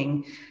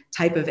gouging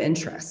type of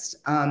interest.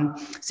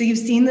 So you've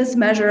seen this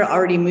measure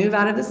already move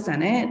out of the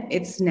Senate.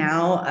 It's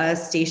now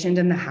stationed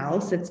in the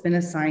House. It's been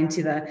assigned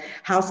to the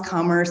House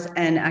Commerce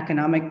and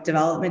Economic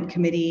Development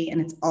Committee,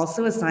 and it's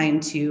also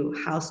assigned to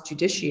House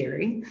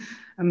Judiciary.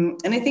 And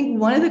I think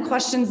one of the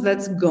questions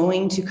that's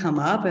going to come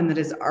up and that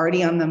is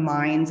already on the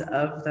minds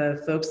of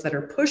the folks that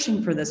are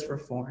pushing for this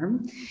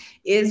reform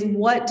is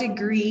what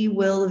degree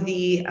will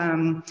the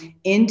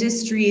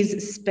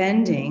industry's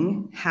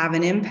spending have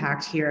an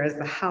impact here as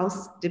the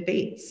House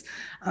debates?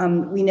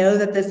 We know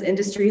that this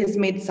industry has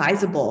made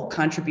sizable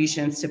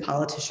contributions to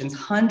politicians,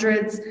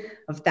 hundreds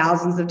of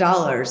thousands of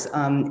dollars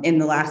in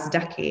the last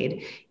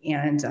decade.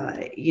 And,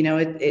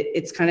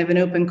 it's kind of an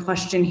open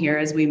question here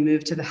as we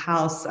move to the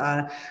House,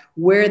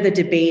 where the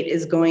debate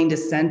is going to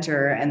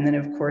center. And then,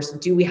 of course,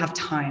 do we have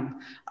time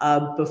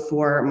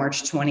before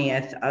March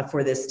 20th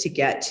for this to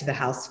get to the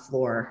House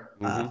floor?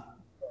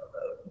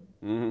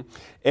 Mm-hmm.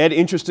 Ed,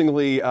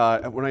 interestingly,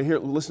 when I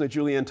listen to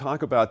Julianne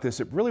talk about this,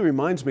 it really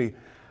reminds me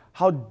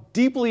how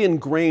deeply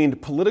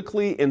ingrained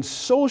politically and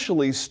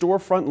socially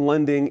storefront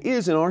lending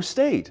is in our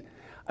state.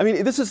 I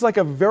mean, this is like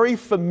a very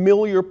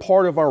familiar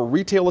part of our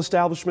retail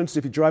establishments.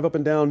 If you drive up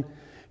and down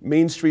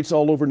main streets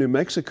all over New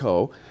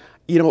Mexico,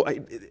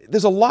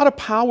 there's a lot of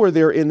power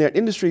there in that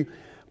industry.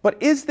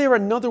 But is there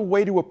another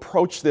way to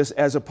approach this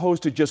as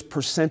opposed to just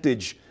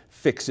percentage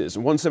fixes,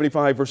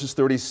 175 versus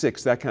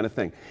 36, that kind of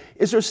thing?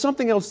 Is there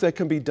something else that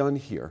can be done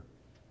here?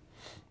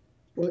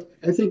 Well,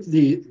 I think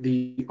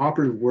the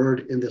operative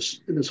word in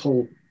this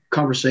whole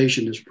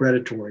conversation is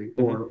predatory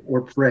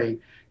or prey.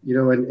 You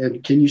know,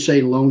 and can you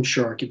say loan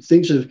shark? And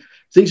things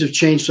have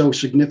changed so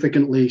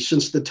significantly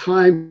since the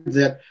time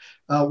that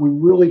we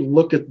really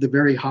look at the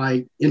very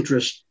high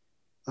interest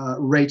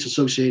rates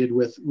associated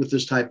with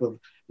this type of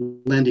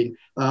lending.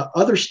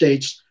 Other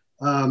states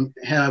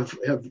have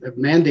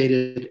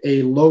mandated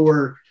a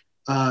lower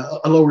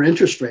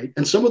interest rate,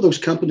 and some of those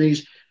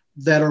companies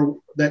that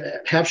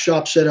have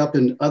shops set up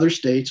in other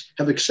states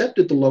have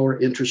accepted the lower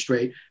interest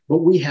rate, but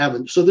we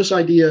haven't. So this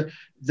idea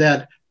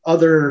that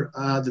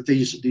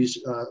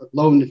these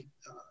loan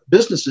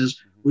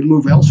businesses would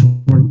move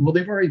elsewhere, well,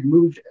 they've already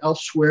moved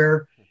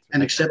elsewhere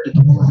and accepted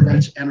the lower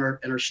rates and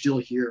are still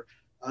here.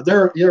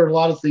 There are a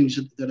lot of things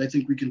that I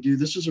think we can do.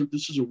 This is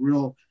a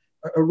real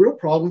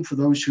problem for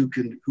those who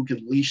can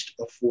least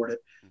afford it.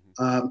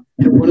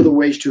 One of the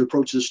ways to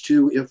approach this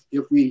too,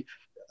 if we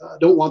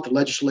don't want the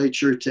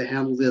legislature to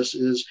handle this,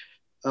 is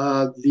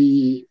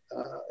we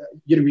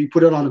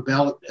put it on a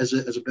ballot as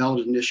a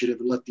ballot initiative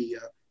and let the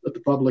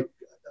public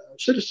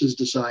citizens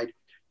decide,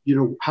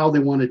 how they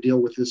want to deal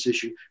with this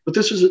issue. But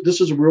this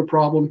is a real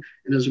problem,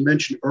 and as I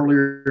mentioned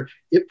earlier,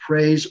 it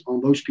preys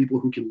on those people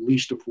who can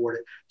least afford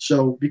it.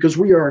 So because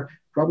we are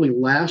probably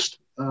last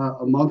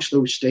amongst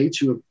those states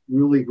who have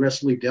really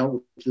aggressively dealt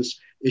with this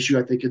issue,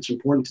 I think it's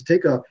important to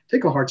take a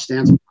hard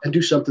stance and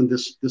do something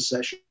this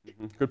session.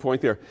 Good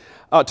point there.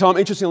 Tom,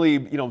 interestingly,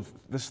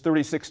 this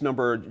 36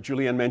 number,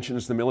 Julianne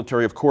mentions the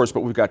military, of course,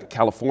 but we've got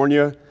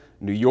California,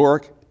 New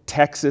York,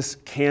 Texas,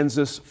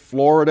 Kansas,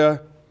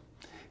 Florida.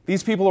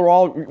 These people are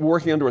all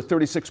working under a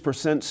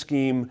 36%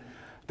 scheme.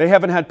 They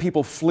haven't had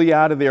people flee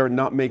out of there and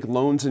not make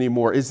loans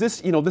anymore. Is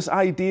this, this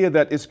idea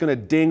that it's going to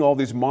ding all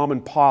these mom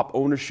and pop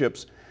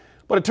ownerships?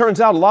 But it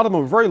turns out a lot of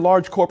them are very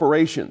large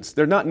corporations.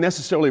 They're not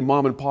necessarily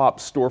mom and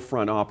pop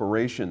storefront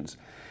operations.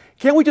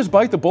 Can't we just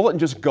bite the bullet and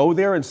just go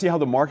there and see how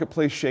the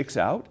marketplace shakes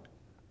out?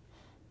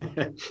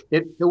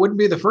 It wouldn't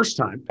be the first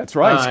time. That's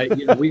right.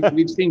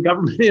 We've seen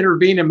government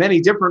intervene in many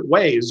different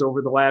ways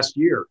over the last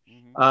year,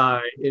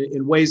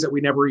 in ways that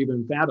we never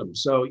even fathomed.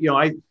 So,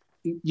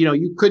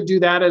 you could do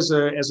that as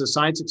a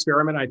science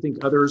experiment. I think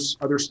other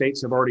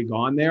states have already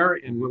gone there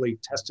and really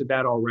tested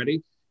that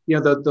already.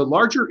 The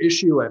larger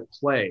issue at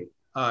play.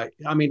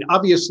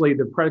 Obviously,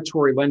 the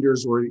predatory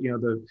lenders or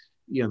the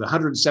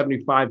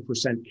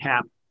 175%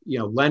 cap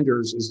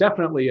lenders is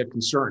definitely a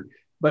concern.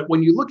 But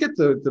when you look at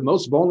the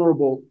most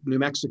vulnerable New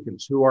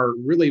Mexicans who are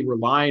really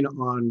relying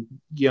on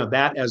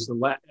that as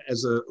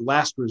a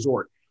last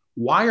resort,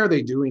 why are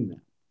they doing that?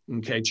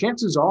 Okay,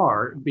 chances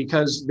are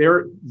because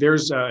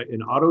there's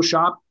an auto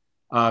shop,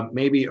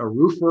 maybe a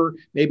roofer,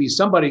 maybe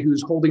somebody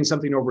who's holding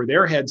something over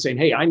their head saying,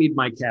 "Hey, I need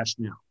my cash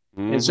now."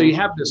 Mm-hmm. And so you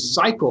have this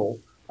cycle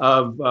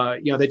of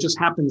that just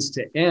happens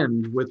to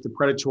end with the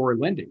predatory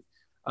lending.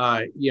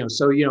 Is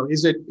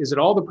it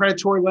all the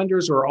predatory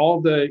lenders or all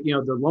the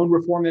the loan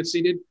reform that's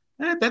needed?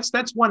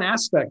 That's one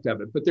aspect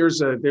of it, but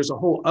there's a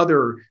whole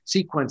other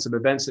sequence of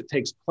events that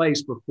takes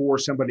place before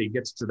somebody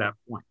gets to that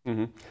point.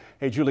 Mm-hmm.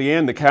 Hey,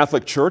 Julianne, the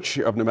Catholic Church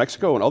of New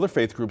Mexico and other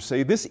faith groups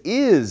say this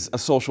is a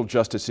social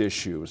justice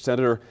issue.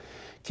 Senator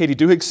Katie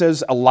Duhigg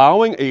says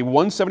allowing a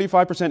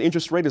 175%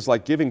 interest rate is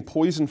like giving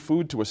poison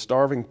food to a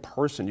starving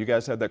person. You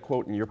guys had that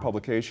quote in your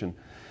publication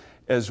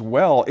as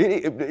well.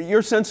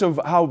 Your sense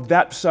of how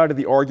that side of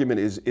the argument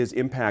is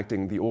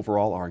impacting the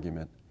overall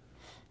argument?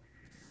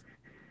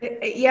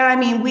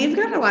 Yeah, we've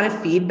got a lot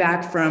of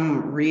feedback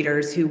from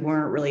readers who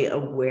weren't really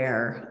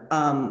aware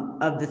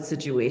of the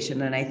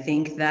situation. And I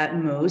think that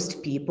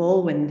most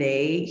people, when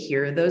they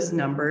hear those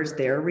numbers,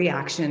 their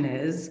reaction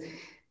is,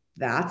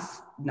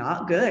 that's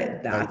not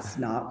good. That's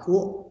not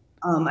cool.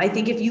 I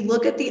think if you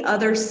look at the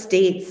other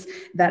states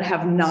that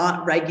have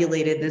not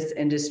regulated this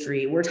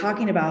industry, we're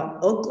talking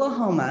about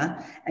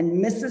Oklahoma and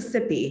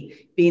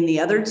Mississippi being the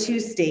other two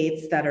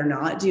states that are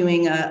not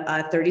doing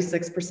a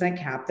 36%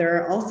 cap. There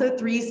are also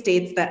 3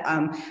 states that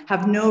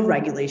have no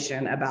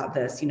regulation about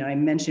this. I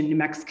mentioned New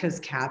Mexico's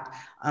cap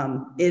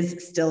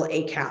is still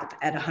a cap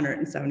at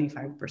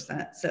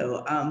 175%.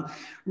 So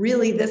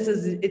really,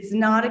 it's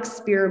not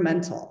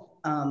experimental.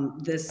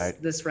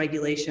 This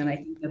regulation. I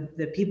think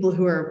the people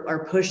who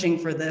are pushing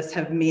for this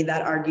have made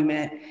that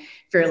argument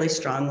fairly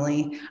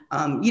strongly.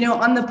 On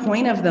the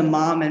point of the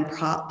mom and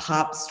pop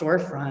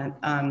storefront,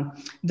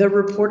 the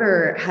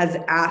reporter has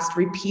asked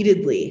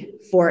repeatedly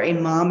for a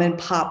mom and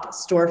pop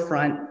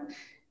storefront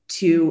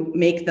to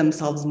make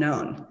themselves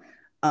known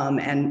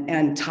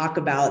and talk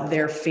about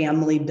their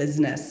family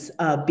business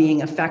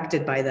being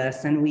affected by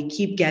this. And we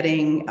keep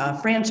getting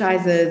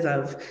franchises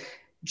of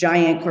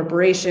giant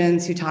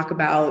corporations who talk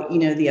about,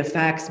 the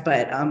effects.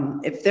 But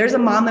if there's a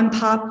mom and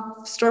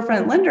pop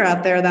storefront lender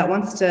out there that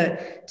wants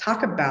to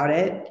talk about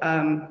it,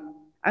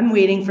 I'm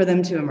waiting for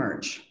them to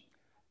emerge.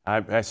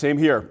 Same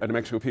here at New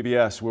Mexico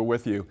PBS. We're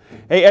with you.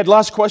 Hey, Ed,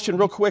 last question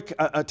real quick.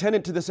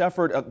 Attendant to this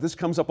effort, this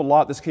comes up a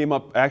lot. This came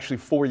up actually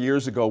 4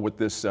 years ago with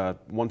this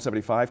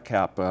 175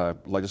 cap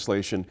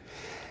legislation.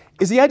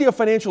 Is the idea of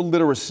financial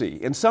literacy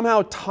and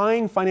somehow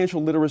tying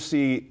financial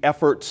literacy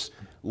efforts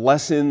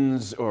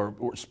lessons or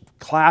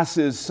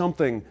classes,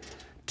 something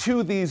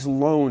to these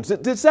loans.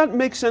 Does that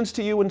make sense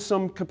to you in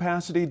some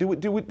capacity?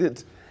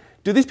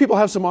 Do these people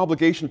have some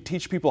obligation to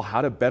teach people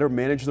how to better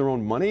manage their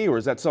own money, or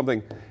is that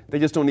something they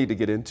just don't need to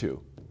get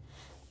into?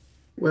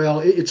 Well,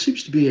 it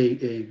seems to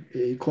be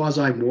a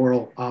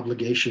quasi-moral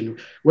obligation,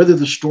 whether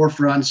the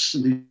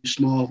storefronts, the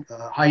small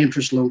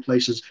high-interest loan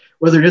places,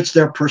 whether it's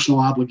their personal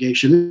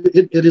obligation,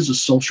 it is a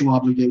social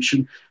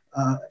obligation.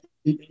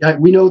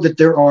 We know that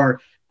there are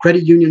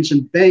credit unions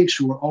and banks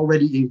who are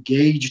already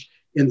engaged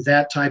in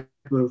that type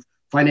of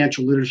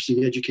financial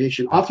literacy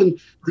education. Often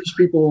these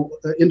people,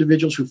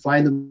 individuals who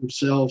find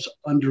themselves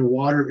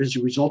underwater as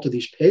a result of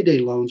these payday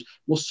loans,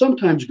 will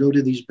sometimes go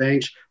to these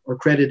banks or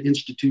credit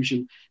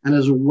institutions. And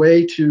as a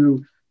way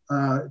to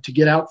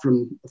get out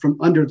from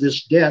under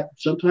this debt,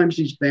 sometimes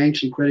these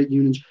banks and credit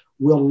unions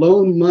will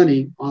loan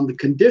money on the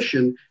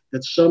condition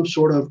that some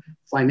sort of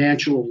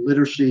financial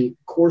literacy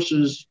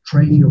courses,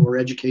 training, or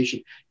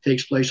education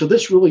takes place. So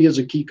this really is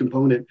a key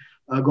component.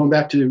 Going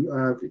back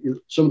to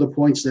some of the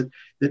points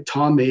that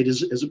Tom made,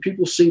 as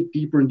people sink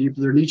deeper and deeper,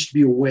 there needs to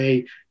be a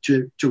way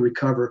to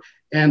recover.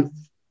 And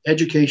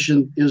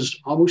education is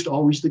almost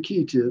always the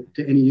key to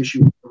any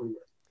issue.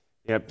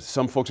 Yeah,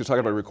 some folks are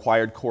talking about a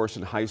required course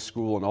in high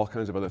school and all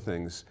kinds of other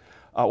things.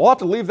 We'll have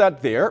to leave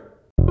that there.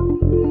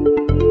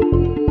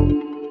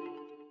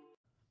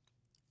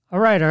 All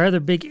right, our other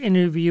big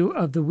interview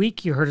of the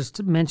week, you heard us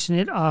mention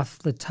it off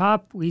the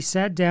top. We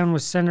sat down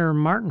with Senator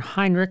Martin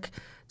Heinrich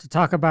to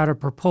talk about a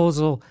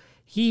proposal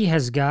he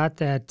has got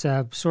that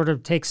sort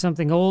of takes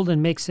something old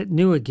and makes it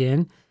new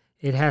again.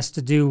 It has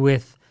to do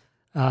with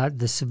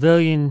the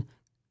civilian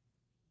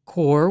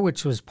corps,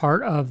 which was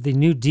part of the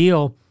New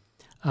Deal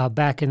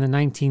back in the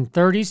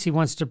 1930s. He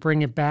wants to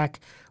bring it back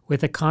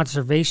with a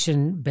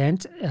conservation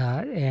bent,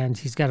 and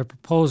he's got a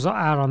proposal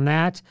out on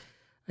that.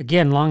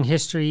 Again, long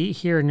history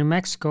here in New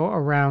Mexico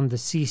around the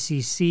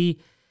CCC,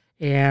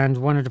 and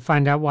wanted to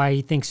find out why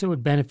he thinks it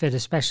would benefit,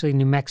 especially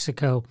New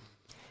Mexico,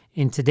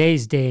 in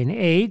today's day and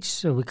age.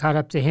 So we caught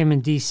up to him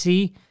in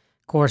D.C.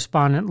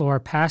 Correspondent Laura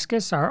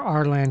Paskus, our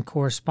Our-Land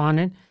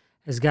correspondent,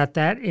 has got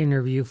that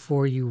interview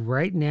for you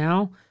right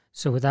now.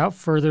 So without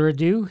further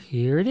ado,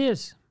 here it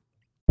is.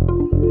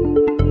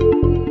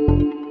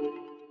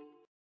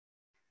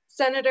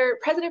 Senator,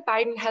 President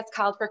Biden has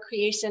called for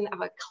creation of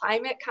a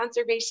climate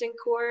conservation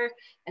corps.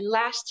 And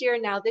last year,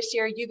 now this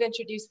year, you've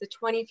introduced the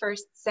 21st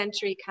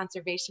Century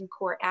Conservation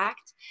Corps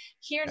Act.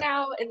 Here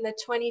now in the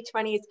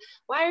 2020s,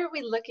 why are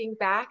we looking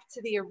back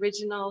to the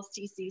original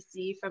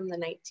CCC from the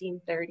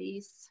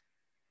 1930s?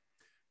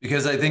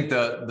 Because I think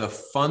the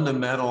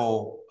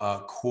fundamental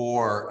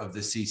core of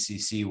the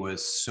CCC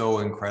was so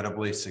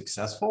incredibly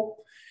successful.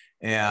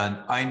 And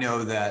I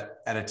know that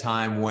at a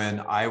time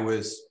when I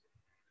was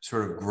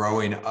sort of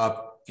growing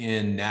up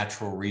in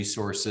natural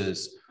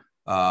resources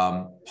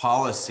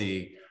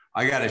policy,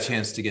 I got a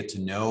chance to get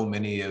to know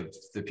many of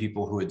the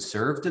people who had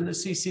served in the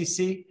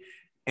CCC.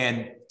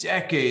 And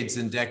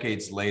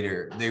decades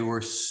later, they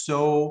were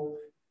so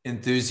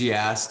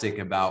enthusiastic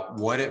about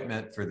what it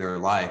meant for their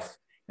life.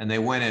 And they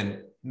went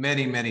in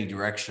many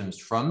directions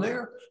from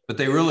there, but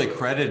they really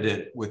credited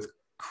it with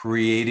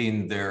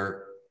creating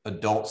their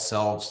adult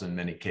selves in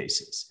many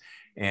cases.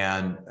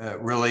 And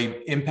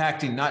really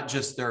impacting not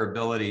just their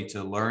ability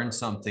to learn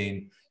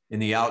something in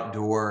the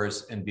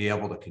outdoors and be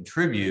able to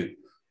contribute,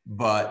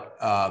 but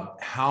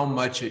how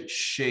much it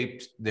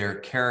shaped their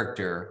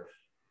character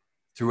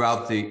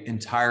throughout the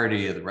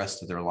entirety of the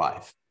rest of their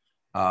life.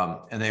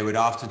 And they would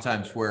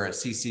oftentimes wear a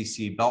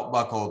CCC belt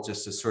buckle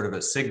just as sort of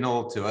a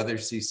signal to other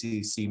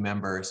CCC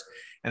members.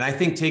 And I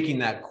think taking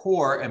that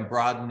core and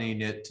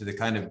broadening it to the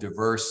kind of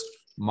diverse,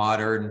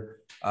 modern,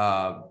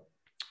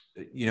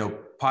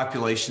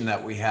 population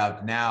that we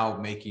have now,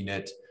 making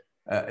it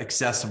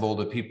accessible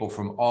to people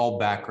from all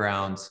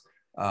backgrounds,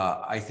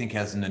 I think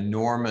has an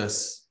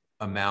enormous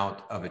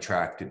amount of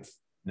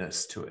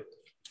attractiveness to it.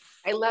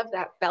 I love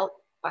that belt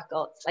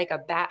buckle. It's like a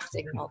bat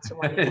signal to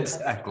one another.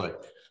 Exactly.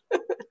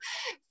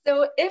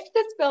 So if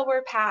this bill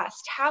were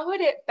passed, how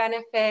would it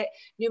benefit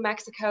New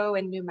Mexico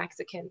and New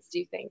Mexicans, do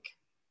you think?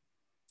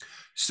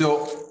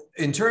 So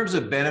in terms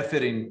of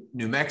benefiting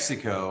New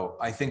Mexico,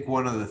 I think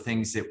one of the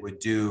things it would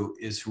do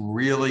is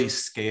really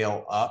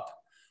scale up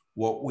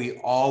what we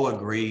all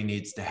agree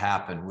needs to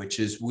happen, which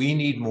is we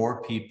need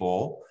more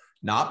people,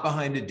 not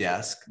behind a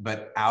desk,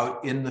 but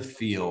out in the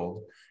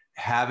field,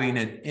 having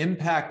an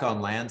impact on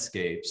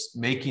landscapes,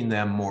 making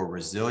them more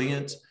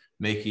resilient,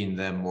 making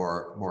them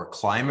more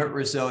climate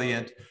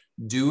resilient,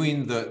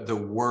 doing the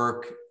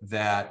work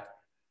that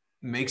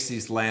makes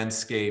these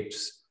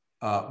landscapes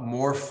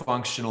more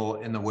functional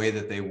in the way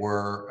that they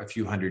were a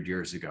few hundred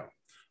years ago,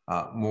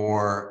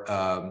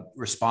 more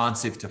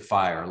responsive to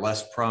fire,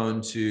 less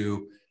prone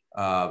to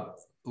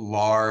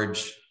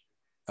large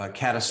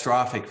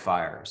catastrophic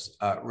fires,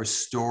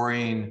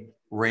 restoring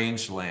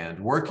rangeland,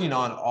 working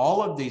on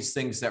all of these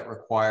things that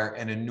require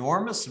an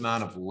enormous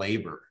amount of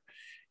labor.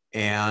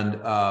 And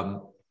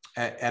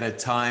at a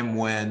time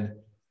when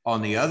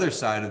on the other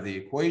side of the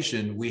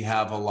equation, we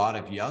have a lot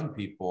of young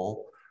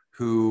people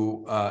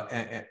who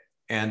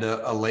and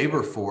a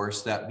labor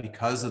force that,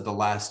 because of the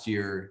last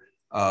year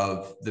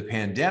of the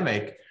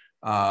pandemic,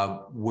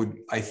 would,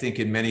 I think,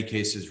 in many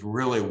cases,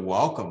 really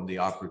welcome the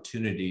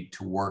opportunity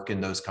to work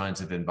in those kinds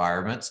of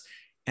environments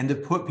and to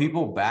put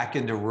people back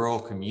into rural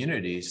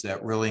communities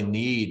that really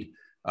need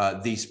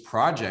these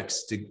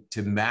projects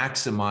to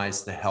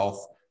maximize the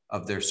health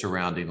of their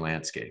surrounding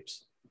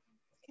landscapes.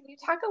 Can you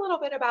talk a little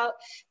bit about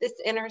this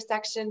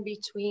intersection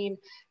between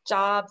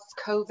jobs,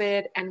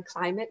 COVID, and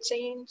climate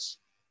change?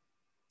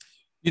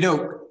 You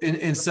know,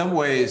 in some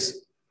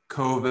ways,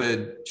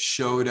 COVID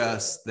showed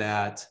us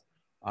that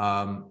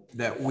I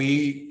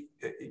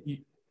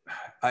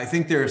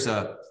think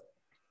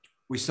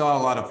we saw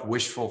a lot of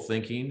wishful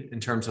thinking in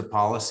terms of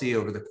policy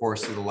over the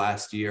course of the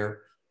last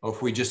year. Oh,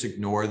 if we just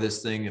ignore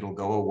this thing, it'll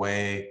go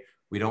away.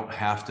 We don't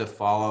have to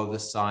follow the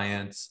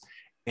science.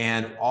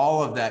 And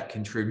all of that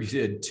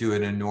contributed to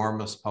an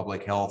enormous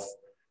public health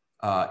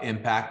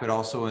impact, but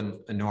also an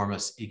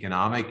enormous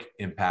economic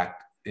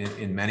impact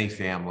in many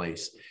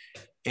families.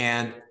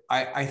 And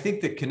I think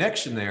the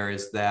connection there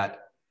is that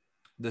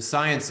the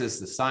science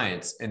is the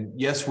science. And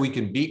yes, we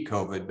can beat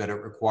COVID, but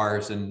it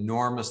requires an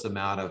enormous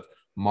amount of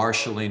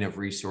marshaling of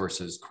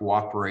resources,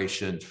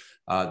 cooperation,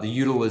 the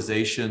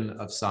utilization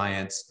of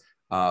science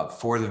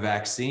for the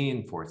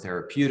vaccine, for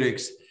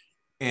therapeutics,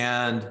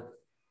 and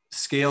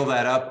scale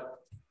that up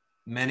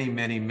many,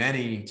 many,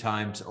 many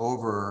times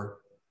over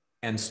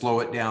and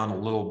slow it down a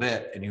little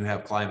bit, and you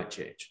have climate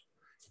change.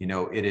 You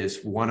know, it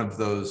is one of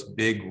those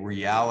big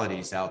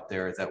realities out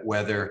there that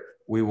whether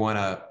we want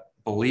to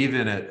believe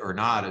in it or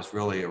not is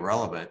really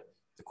irrelevant.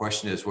 The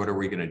question is, what are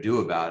we going to do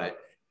about it?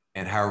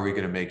 And how are we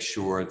going to make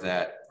sure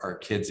that our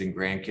kids and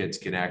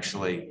grandkids can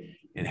actually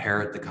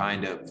inherit the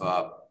kind of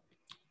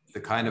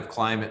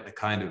climate, the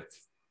kind of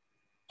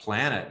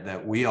planet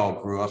that we all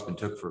grew up and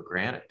took for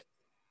granted?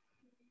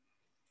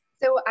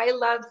 So I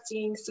love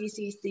seeing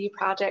CCC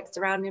projects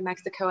around New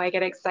Mexico. I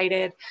get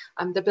excited.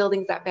 The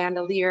buildings at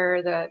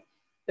Bandelier, the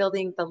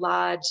building, the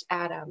lodge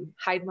at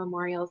Hyde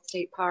Memorial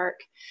State Park.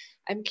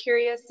 I'm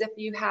curious if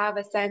you have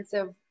a sense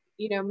of,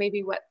 you know,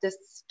 maybe what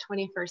this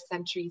 21st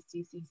century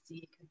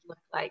CCC could look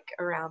like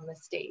around the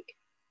state.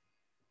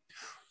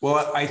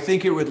 Well, I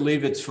think it would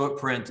leave its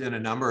footprint in a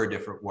number of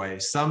different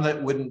ways. Some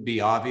that wouldn't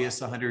be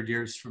obvious 100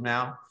 years from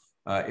now.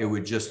 It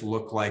would just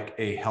look like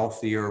a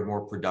healthier,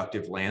 more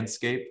productive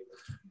landscape.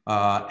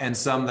 And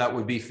some that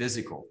would be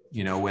physical.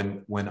 You know,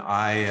 when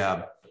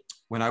I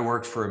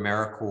worked for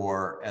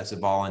AmeriCorps as a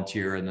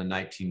volunteer in the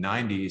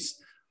 1990s,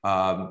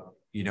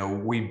 you know,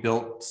 we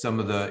built some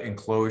of the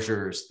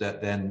enclosures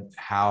that then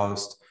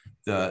housed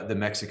the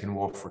Mexican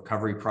Wolf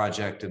Recovery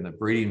Project and the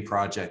breeding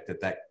project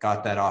that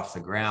got that off the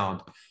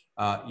ground.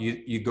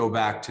 You go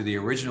back to the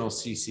original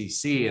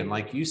CCC, and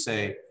like you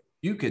say,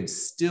 you can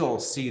still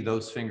see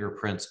those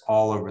fingerprints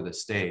all over the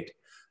state.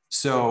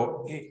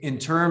 So in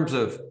terms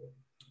of,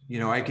 you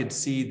know, I could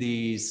see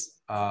these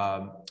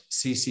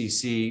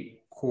CCC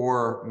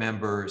core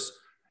members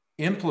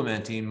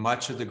implementing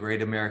much of the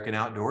Great American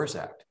Outdoors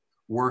Act,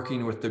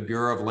 working with the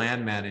Bureau of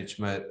Land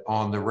Management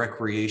on the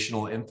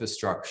recreational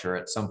infrastructure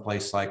at some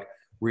place like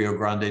Rio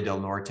Grande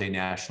del Norte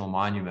National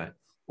Monument,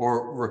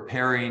 or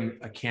repairing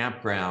a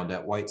campground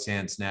at White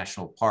Sands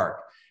National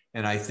Park.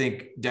 And I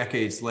think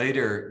decades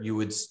later, you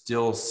would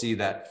still see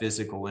that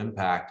physical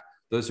impact.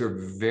 Those are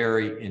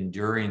very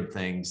enduring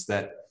things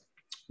that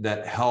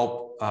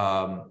help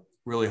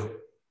really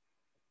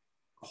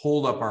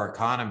hold up our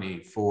economy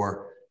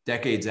for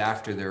decades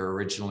after they're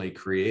originally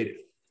created.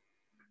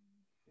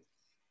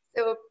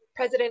 So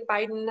President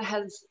Biden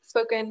has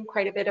spoken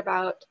quite a bit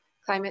about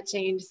climate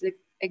change, the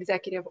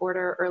executive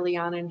order early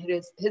on in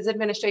his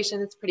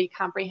administration is pretty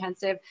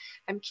comprehensive.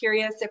 I'm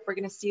curious if we're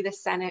going to see the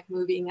Senate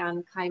moving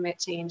on climate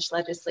change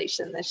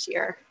legislation this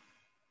year.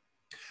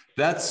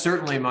 That's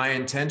certainly my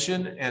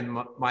intention. And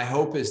my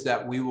hope is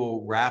that we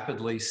will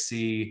rapidly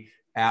see,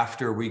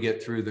 after we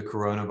get through the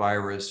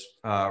coronavirus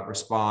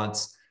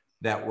response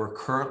that we're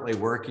currently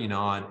working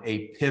on,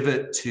 a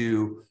pivot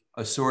to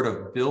a sort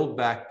of Build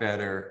Back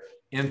Better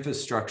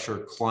infrastructure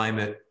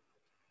climate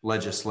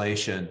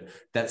legislation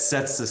that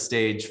sets the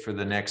stage for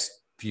the next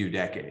few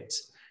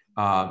decades,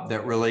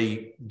 that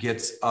really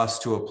gets us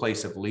to a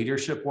place of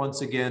leadership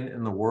once again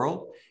in the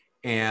world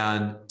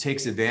and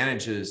takes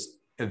advantage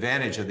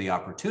of the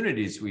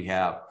opportunities we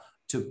have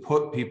to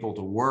put people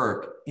to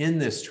work in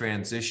this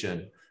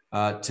transition,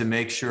 to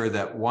make sure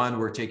that, one,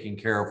 we're taking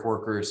care of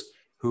workers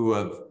who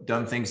have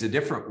done things a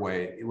different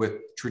way with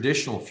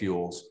traditional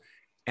fuels,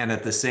 and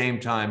at the same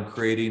time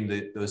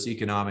creating those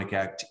economic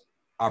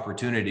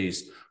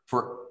opportunities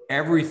for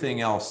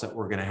everything else that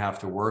we're going to have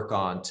to work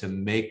on to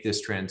make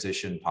this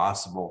transition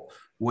possible.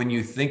 When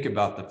you think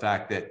about the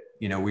fact that,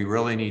 you know, we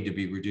really need to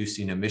be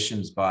reducing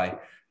emissions by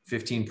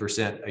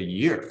 15% a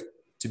year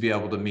to be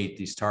able to meet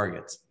these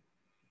targets.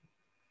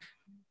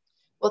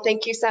 Well,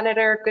 thank you,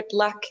 Senator. Good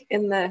luck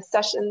in the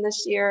session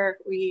this year.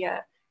 We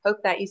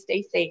hope that you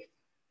stay safe.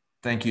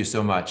 Thank you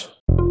so much.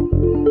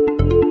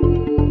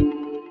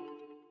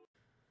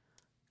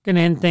 Going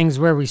to end things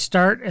where we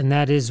start, and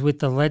that is with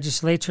the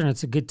legislature. And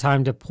it's a good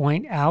time to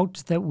point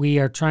out that we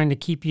are trying to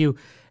keep you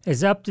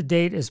as up to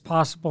date as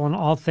possible on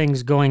all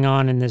things going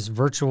on in this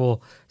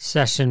virtual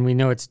session. We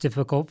know it's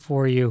difficult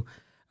for you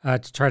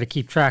to try to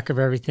keep track of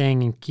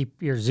everything and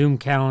keep your Zoom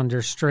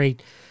calendar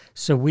straight.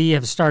 So we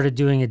have started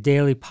doing a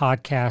daily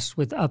podcast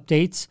with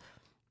updates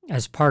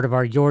as part of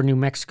our Your New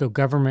Mexico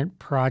Government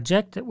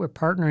project that we're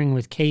partnering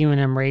with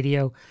KUNM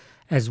Radio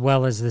as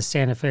well as the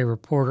Santa Fe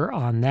Reporter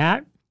on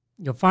that.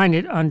 You'll find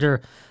it under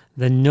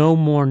the No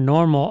More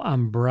Normal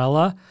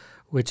umbrella,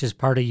 which is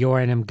part of Your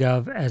NM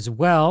Gov as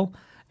well,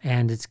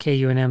 and it's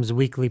KUNM's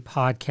weekly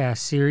podcast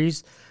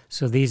series.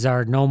 So these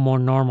are No More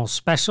Normal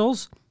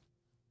specials.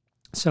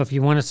 So if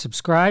you want to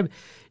subscribe,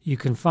 you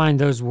can find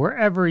those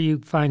wherever you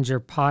find your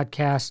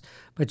podcast,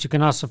 but you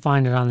can also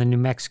find it on the New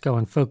Mexico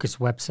in Focus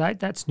website.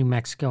 That's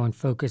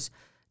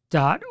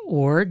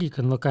newmexicoinfocus.org. You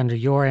can look under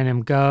Your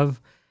NM Gov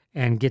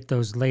and get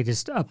those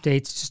latest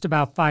updates, just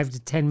about 5 to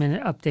 10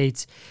 minute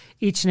updates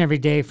each and every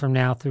day from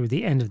now through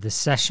the end of the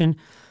session.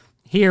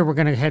 Here, we're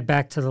going to head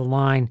back to the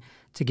line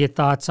to get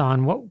thoughts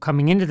on what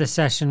coming into the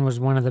session was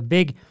one of the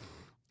big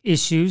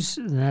issues,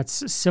 and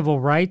that's civil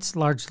rights,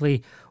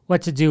 largely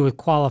what to do with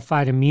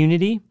qualified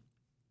immunity,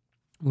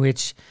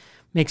 which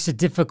makes it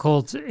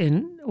difficult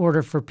in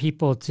order for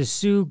people to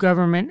sue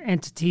government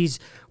entities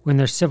when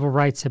their civil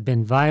rights have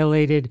been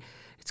violated.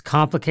 It's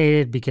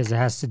complicated because it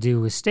has to do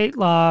with state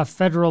law,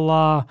 federal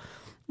law,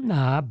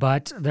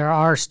 but there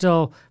are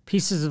still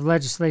pieces of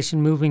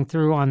legislation moving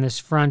through on this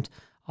front,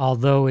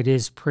 although it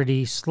is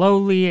pretty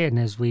slowly. And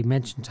as we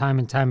mentioned time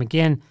and time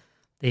again,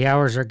 the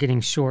hours are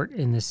getting short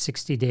in this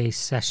 60-day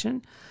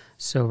session.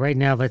 So right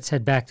now, let's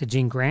head back to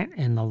Gene Grant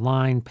and the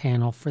line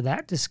panel for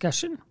that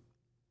discussion.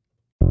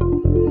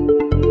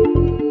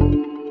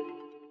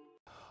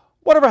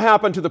 Whatever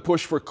happened to the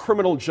push for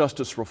criminal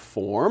justice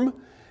reform?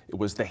 It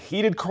was the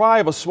heated cry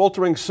of a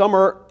sweltering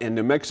summer, and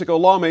New Mexico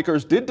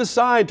lawmakers did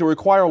decide to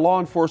require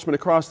law enforcement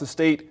across the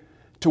state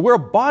to wear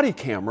body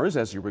cameras,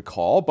 as you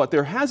recall, but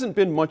there hasn't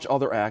been much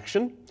other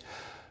action.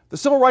 The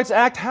Civil Rights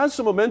Act has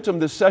some momentum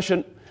this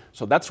session,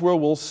 so that's where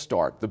we'll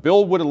start. The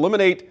bill would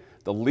eliminate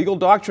the legal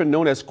doctrine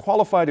known as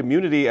qualified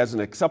immunity as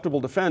an acceptable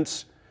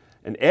defense.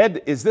 And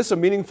Ed, is this a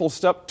meaningful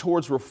step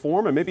towards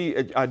reform? And maybe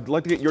I'd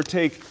like to get your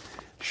take,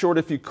 short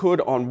if you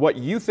could, on what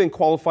you think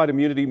qualified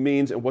immunity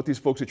means and what these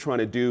folks are trying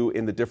to do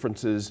in the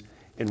differences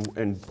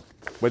and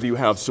whether you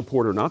have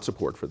support or not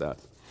support for that.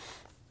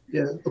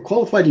 Yeah, a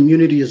qualified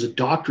immunity is a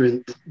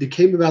doctrine that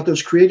came about, that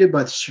was created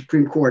by the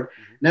Supreme Court,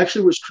 and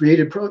actually was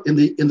created in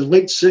the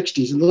late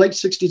 60s. In the late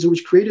 60s, it was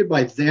created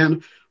by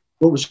then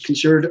what was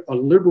considered a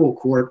liberal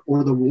court,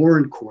 or the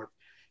Warren Court.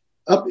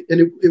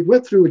 It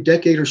went through a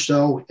decade or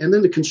so, and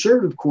then the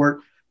conservative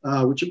court,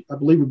 which I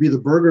believe would be the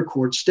Berger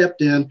Court,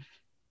 stepped in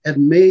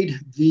and made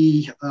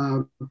this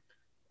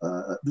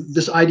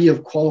idea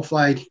of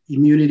qualified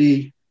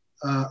immunity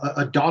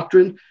a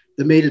doctrine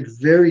that made it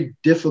very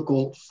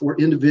difficult for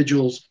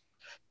individuals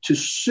to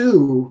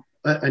sue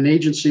an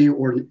agency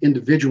or an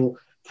individual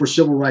for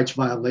civil rights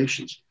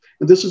violations.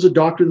 And this is a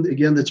doctrine,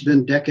 again, that's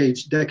been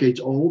decades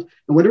old.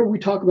 And whenever we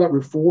talk about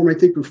reform, I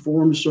think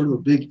reform is sort of a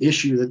big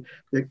issue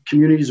that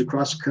communities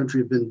across the country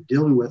have been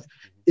dealing with.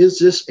 Is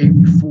this a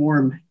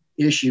reform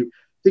issue? I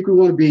think we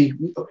want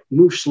to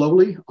move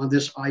slowly on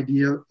this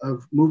idea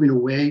of moving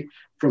away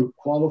from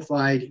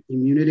qualified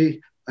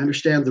immunity. I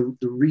understand the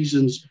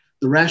reasons,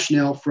 the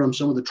rationale from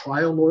some of the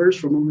trial lawyers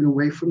for moving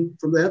away from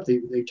that.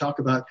 They talk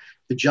about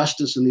the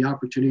justice and the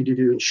opportunity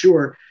to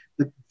ensure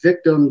that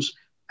victims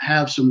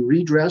have some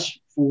redress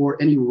for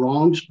any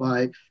wrongs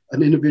by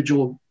an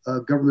individual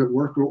government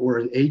worker or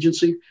an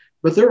agency.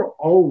 But there are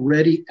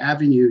already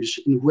avenues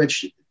in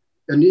which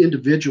an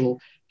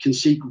individual can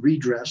seek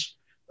redress.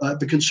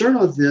 The concern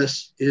of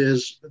this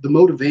is the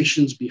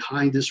motivations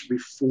behind this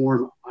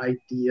reform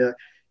idea.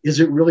 Is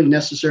it really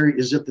necessary?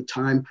 Is it the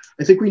time?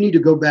 I think we need to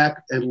go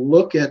back and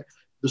look at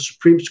the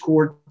Supreme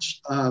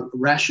Court's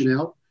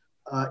rationale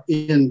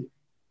in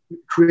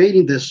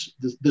creating this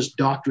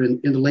doctrine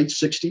in the late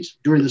 60s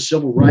during the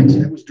civil rights.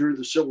 That was during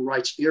the civil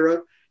rights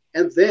era.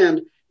 And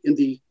then in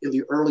the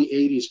early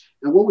 80s.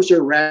 And what was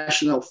their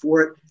rationale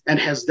for it? And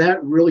has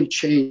that really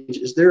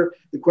changed?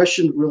 The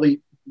question really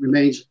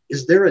remains,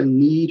 is there a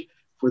need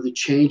for the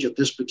change at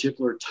this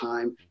particular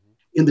time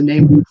in the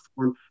name of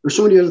reform? There's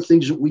so many other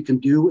things that we can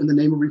do in the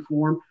name of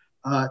reform.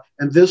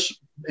 And this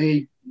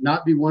may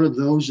not be one of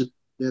those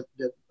that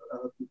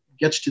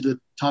gets to the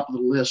top of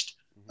the list.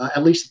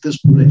 At least at this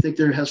point, I think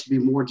there has to be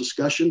more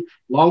discussion.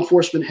 Law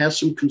enforcement has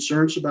some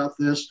concerns about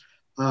this.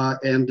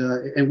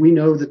 And we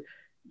know that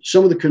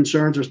some of the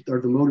concerns are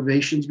the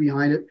motivations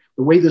behind it.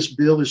 The way this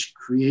bill is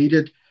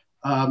created,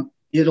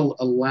 it'll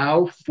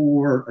allow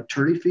for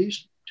attorney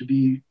fees to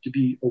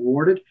be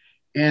awarded.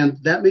 And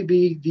that may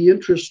be the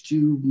interest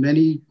to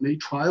many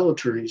trial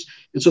attorneys.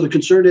 And so the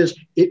concern is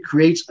it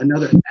creates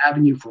another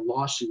avenue for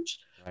lawsuits.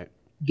 Right.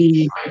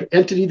 The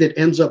entity that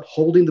ends up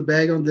holding the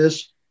bag on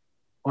this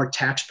are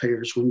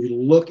taxpayers. When you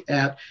look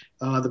at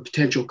the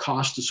potential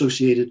cost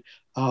associated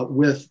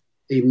with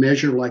a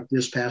measure like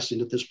this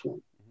passing at this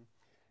point.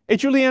 Hey,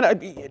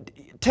 Julianne,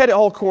 Ted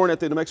Alcorn at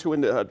the New Mexico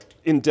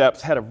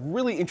In-Depth had a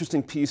really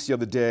interesting piece the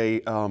other day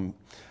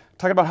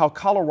talking about how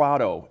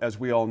Colorado, as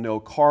we all know,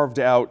 carved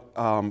out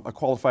a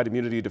qualified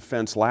immunity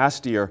defense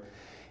last year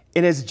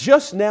and has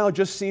just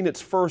seen its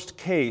first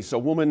case. A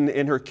woman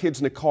and her kids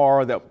in a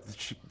car that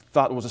she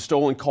thought was a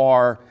stolen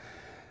car.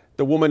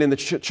 The woman and the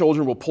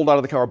children were pulled out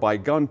of the car by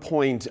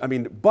gunpoint. I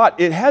mean, but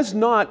it has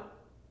not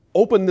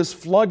opened this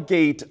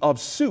floodgate of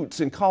suits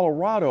in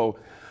Colorado.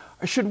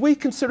 Should we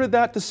consider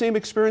that the same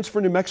experience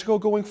for New Mexico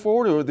going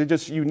forward, or are they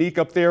just unique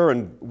up there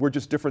and we're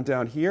just different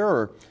down here?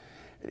 Or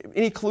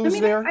any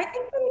clues there? I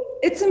think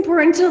it's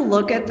important to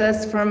look at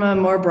this from a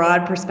more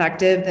broad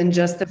perspective than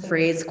just the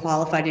phrase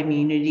qualified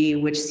immunity,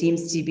 which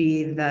seems to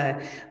be the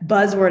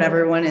buzzword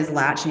everyone is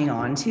latching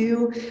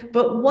onto.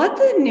 But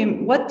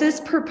what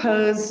this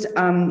proposed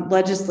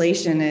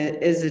legislation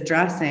is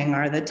addressing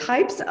are the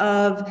types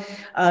of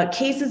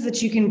cases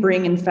that you can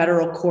bring in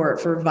federal court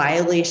for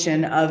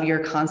violation of your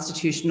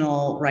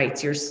constitutional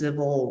rights, your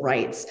civil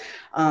rights.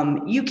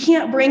 You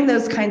can't bring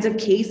those kinds of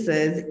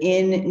cases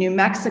in New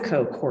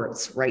Mexico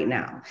courts right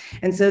now.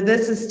 And so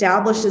this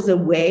establishes a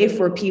way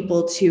for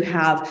people to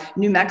have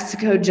New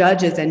Mexico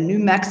judges and New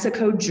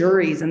Mexico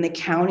juries in the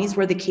counties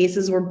where the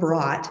cases were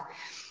brought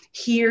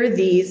hear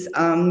these,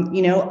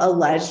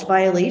 alleged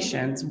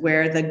violations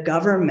where the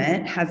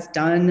government has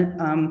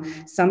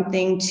done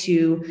something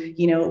to,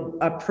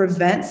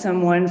 prevent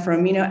someone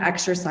from,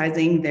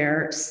 exercising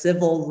their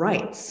civil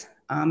rights.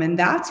 And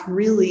that's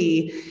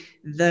really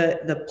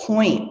the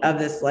point of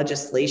this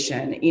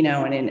legislation, in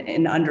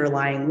an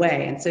underlying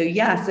way. And so,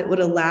 yes, it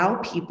would allow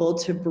people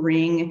to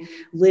bring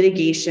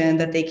litigation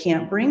that they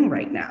can't bring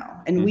right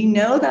now. And we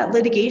know that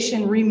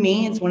litigation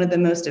remains one of the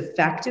most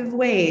effective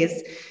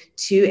ways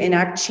to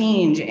enact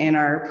change in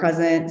our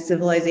present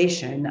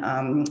civilization.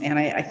 And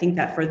I think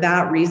that for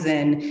that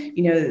reason,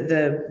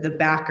 the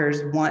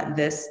backers want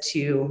this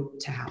to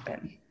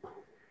happen.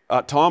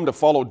 Tom, to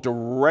follow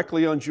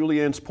directly on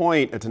Julianne's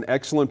point, it's an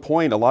excellent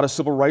point. A lot of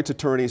civil rights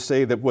attorneys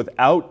say that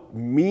without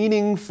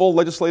meaningful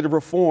legislative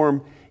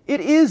reform,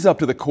 it is up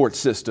to the court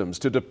systems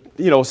to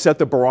set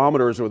the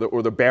barometers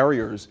or the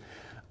barriers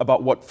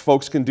about what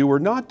folks can do or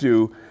not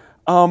do.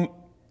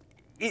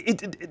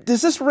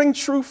 Does this ring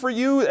true for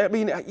you? I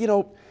mean,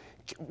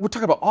 we're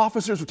talking about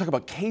officers, we're talking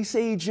about case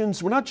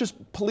agents. We're not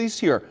just police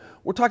here.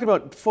 We're talking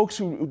about folks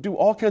who do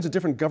all kinds of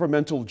different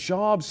governmental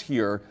jobs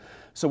here.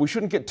 So we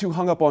shouldn't get too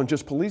hung up on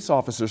just police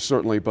officers,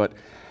 certainly. But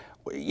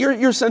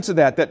your sense of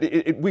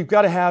that we've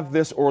got to have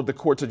this, or the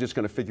courts are just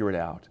going to figure it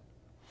out.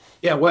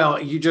 Yeah,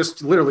 well, you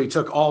just literally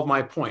took all of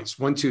my points,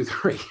 1, 2,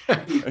 3.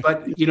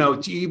 But,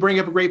 you bring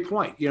up a great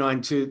point,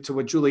 and to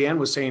what Julianne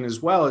was saying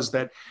as well, is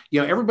that,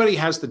 everybody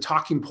has the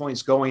talking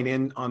points going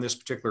in on this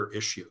particular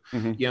issue.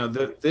 Mm-hmm.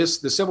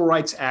 The Civil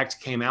Rights Act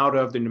came out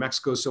of the New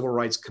Mexico Civil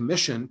Rights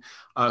Commission,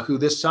 who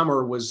this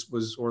summer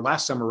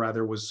last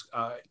summer was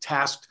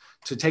tasked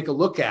to take a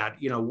look at,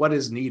 what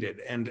is needed.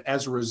 And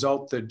as a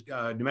result, the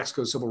New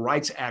Mexico Civil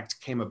Rights Act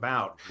came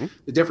about. Mm-hmm.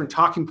 The different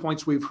talking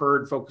points we've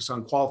heard focus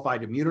on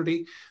qualified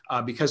immunity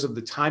because of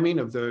the timing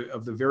of the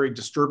very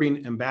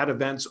disturbing and bad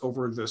events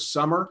over the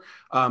summer.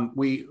 A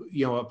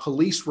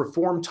police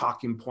reform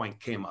talking point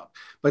came up.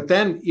 But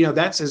then,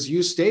 that's, as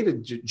you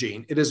stated,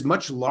 Gene, it is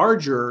much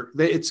larger,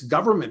 it's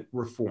government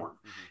reform.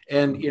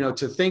 And,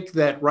 to think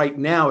that right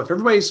now, if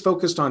everybody's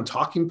focused on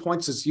talking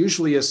points, it's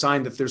usually a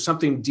sign that there's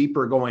something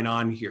deeper going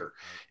on here.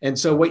 And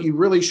so what you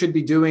really should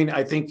be doing,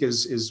 I think,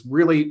 is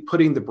really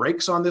putting the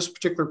brakes on this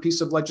particular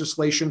piece of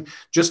legislation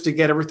just to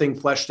get everything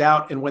fleshed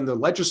out. And when the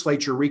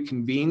legislature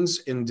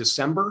reconvenes in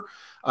December,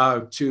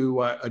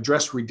 to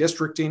address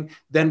redistricting,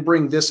 then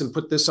bring this and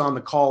put this on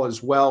the call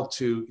as well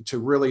to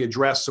really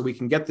address, so we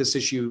can get this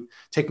issue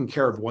taken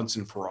care of once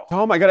and for all.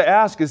 Tom, I got to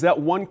ask, is that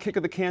one kick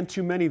of the can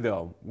too many,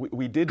 though?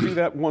 We did do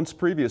that once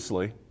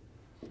previously.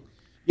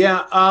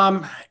 Yeah,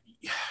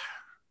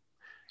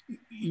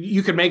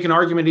 you could make an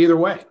argument either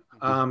way.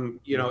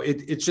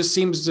 It just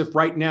seems as if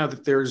right now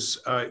that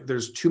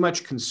there's too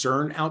much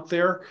concern out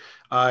there.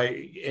 So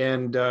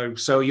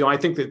I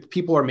think that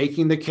people are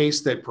making the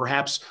case that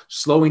perhaps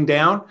slowing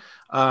down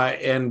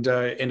and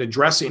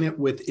addressing it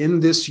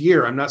within this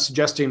year. I'm not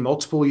suggesting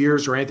multiple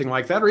years or anything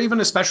like that, or even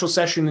a special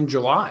session in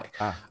July,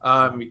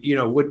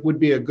 would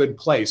be a good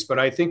place. But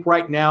I think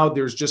right now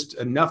there's just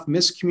enough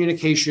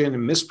miscommunication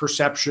and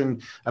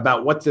misperception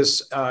about what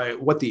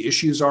the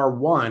issues are,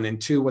 one,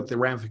 and two, what the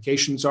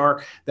ramifications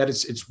are, that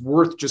it's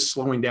worth just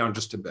slowing down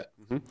just a bit.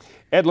 Mm-hmm.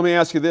 Ed, let me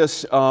ask you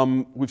this.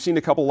 We've seen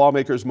a couple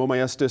lawmakers, Mo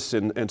Maestas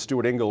and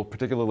Stuart Engel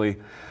particularly,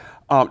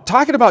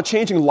 talking about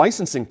changing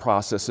licensing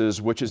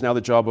processes, which is now the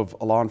job of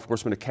a law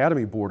enforcement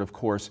academy board, of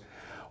course.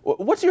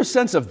 What's your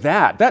sense of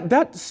that?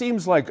 That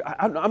seems like,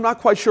 I'm not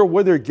quite sure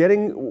where they're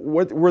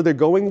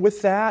going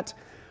with that,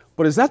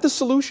 but is that the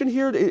solution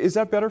here? Is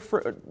that better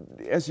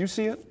as you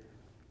see it?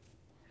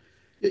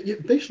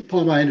 Based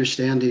upon my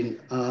understanding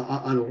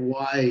on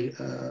why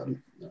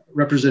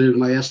Representative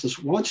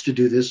Maestas wants to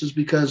do this, is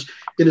because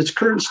in its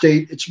current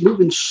state, it's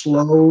moving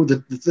slow,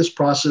 that this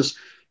process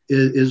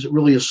is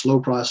really a slow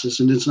process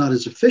and it's not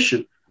as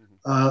efficient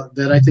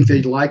that I think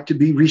they'd like to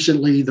be.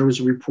 Recently, there was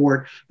a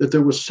report that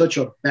there was such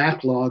a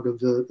backlog of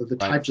the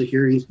types of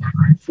hearings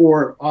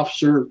for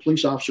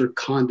police officer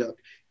conduct.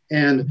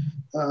 And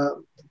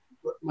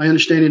my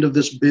understanding of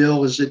this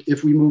bill is that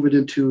if we move it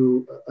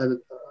into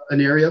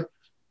an area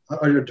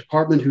or a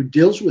department who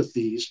deals with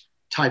these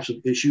types of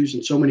issues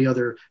and so many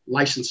other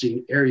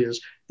licensing areas,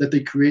 that they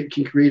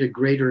can create a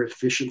greater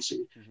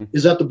efficiency. Mm-hmm.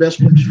 Is that the best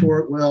place for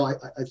it? Well,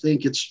 I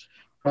think it's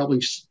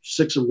probably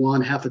 6 of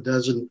one, half a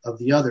dozen of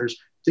the others.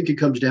 I think it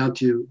comes down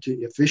to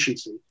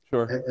efficiency.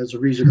 Sure. As a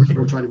reason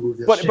for trying to move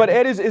this. But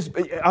Ed,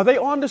 are they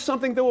on to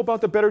something though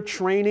about the better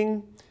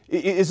training?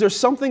 Is there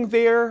something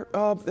there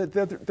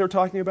that they're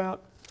talking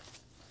about?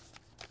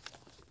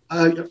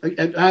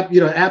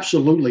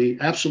 Absolutely.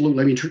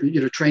 I mean,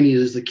 training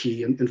is the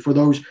key, and for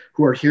those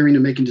who are hearing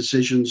and making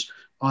decisions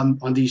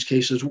on these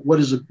cases, what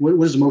is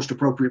the most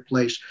appropriate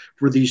place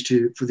for these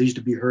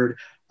to be heard?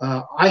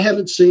 I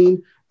haven't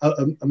seen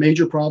a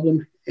major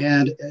problem,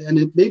 and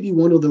it may be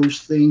one of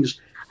those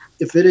things.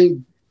 If it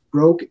ain't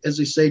broke, as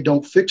they say,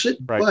 don't fix it.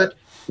 Right. But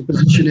the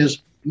position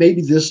is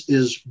maybe this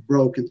is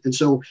broken, and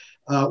so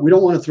we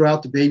don't want to throw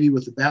out the baby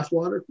with the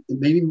bathwater. And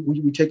maybe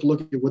we take a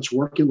look at what's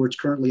working, where it's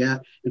currently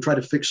at, and try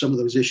to fix some of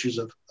those issues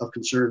of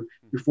concern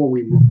before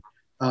we move.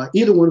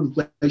 Either one of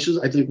the places,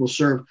 I think, will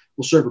serve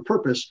a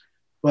purpose.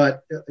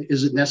 But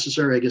is it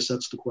necessary? I guess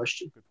that's the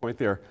question. Good point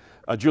there.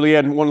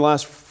 Julianne, one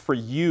last for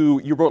you.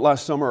 You wrote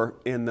last summer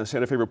in the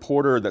Santa Fe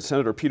Reporter that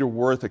Senator Peter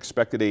Wirth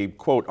expected a,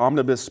 quote,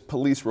 omnibus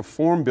police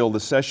reform bill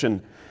this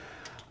session.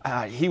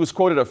 He was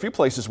quoted a few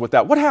places with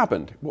that. What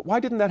happened? Why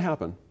didn't that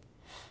happen?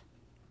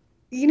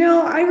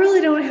 I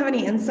really don't have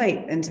any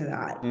insight into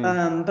that.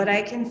 But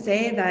I can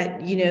say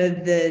that,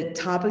 the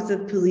topics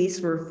of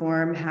police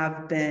reform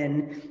have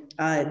been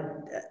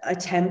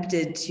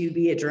attempted to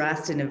be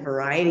addressed in a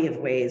variety of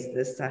ways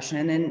this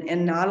session,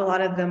 and not a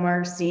lot of them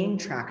are seeing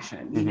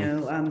traction.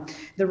 Mm-hmm.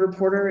 The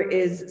Reporter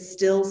is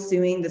still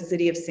suing the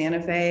city of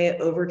Santa Fe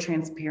over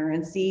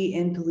transparency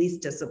in police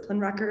discipline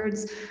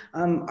records.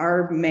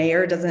 Our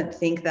mayor doesn't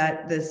think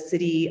that the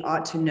city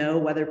ought to know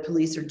whether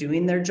police are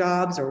doing their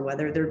jobs or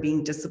whether they're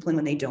being disciplined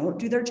when they don't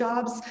do their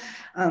jobs.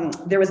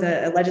 There was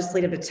a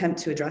legislative attempt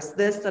to address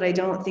this that I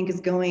don't think is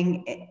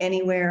going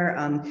anywhere.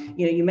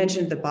 You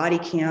mentioned the body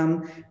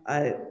cam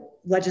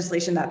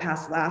legislation that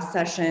passed last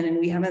session, and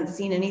we haven't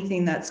seen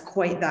anything that's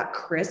quite that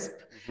crisp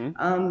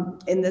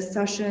in this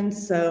session.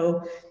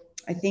 So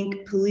I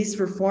think police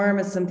reform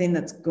is something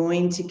that's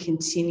going to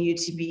continue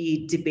to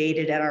be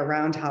debated at our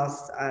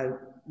roundhouse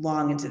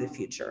long into the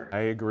future. I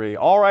agree.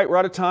 All right, we're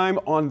out of time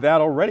on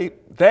that already.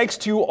 Thanks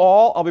to you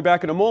all. I'll be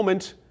back in a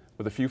moment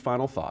with a few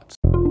final thoughts.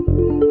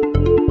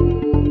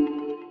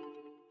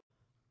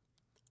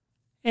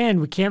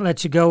 And we can't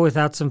let you go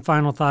without some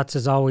final thoughts,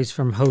 as always,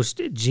 from host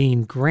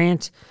Gene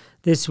Grant.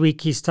 This week,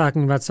 he's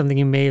talking about something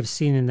you may have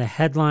seen in the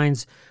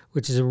headlines,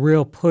 which is a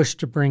real push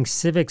to bring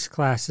civics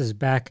classes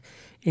back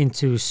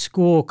into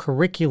school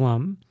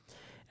curriculum.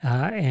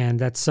 And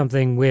that's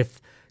something with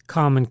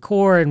Common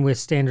Core and with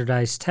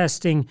standardized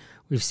testing.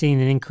 We've seen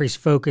an increased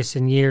focus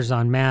in years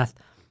on math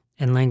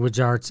and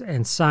language arts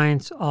and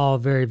science, all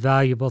very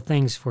valuable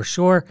things for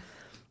sure.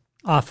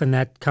 Often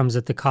that comes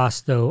at the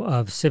cost, though,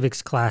 of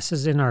civics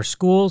classes in our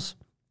schools.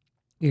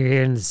 You're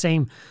hearing the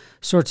same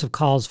sorts of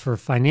calls for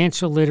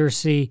financial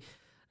literacy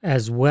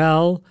as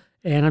well.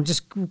 And I'm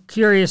just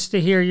curious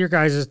to hear your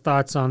guys'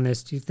 thoughts on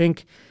this. Do you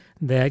think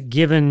that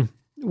given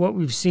what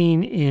we've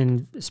seen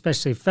in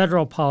especially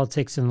federal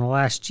politics in the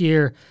last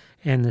year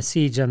and the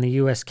siege on the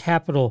U.S.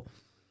 Capitol,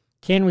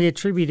 can we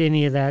attribute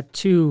any of that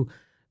to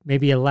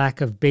maybe a lack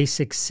of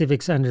basic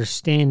civics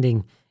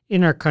understanding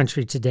in our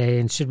country today?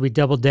 And should we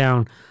double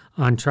down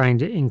on trying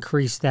to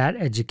increase that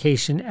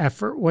education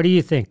effort? What do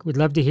you think? We'd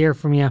love to hear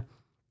from you.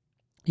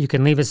 You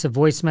can leave us a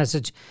voice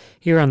message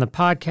here on the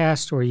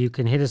podcast, or you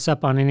can hit us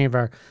up on any of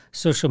our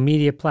social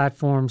media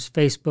platforms,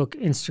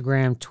 Facebook,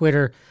 Instagram,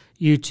 Twitter,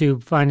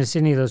 YouTube. Find us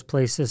any of those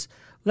places.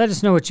 Let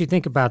us know what you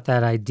think about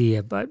that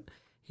idea. But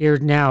here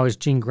now is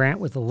Gene Grant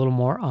with a little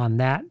more on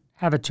that.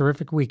 Have a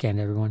terrific weekend,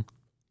 everyone.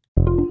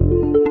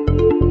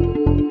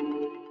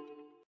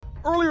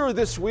 Earlier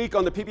this week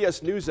on the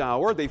PBS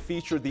NewsHour, they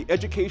featured the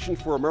Education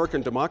for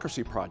American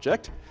Democracy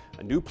Project,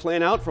 a new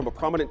plan out from a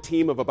prominent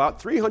team of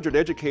about 300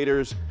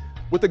 educators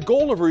with the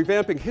goal of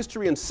revamping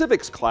history and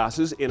civics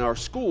classes in our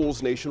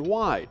schools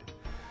nationwide.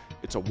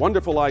 It's a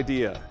wonderful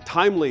idea,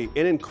 timely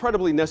and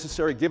incredibly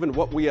necessary given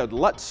what we had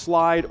let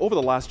slide over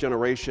the last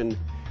generation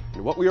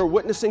and what we are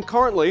witnessing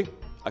currently,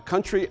 a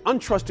country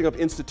untrusting of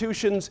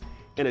institutions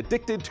and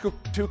addicted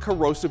to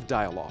corrosive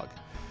dialogue.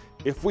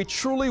 If we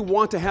truly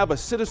want to have a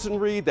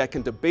citizenry that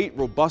can debate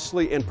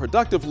robustly and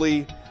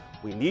productively,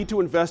 we need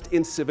to invest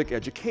in civic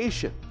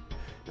education.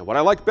 Now, what I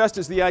like best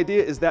is the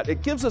idea is that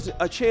it gives us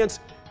a chance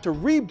to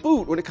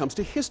reboot when it comes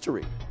to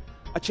history,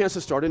 a chance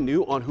to start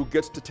anew on who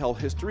gets to tell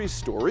history's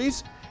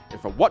stories and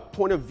from what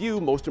point of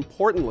view most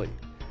importantly.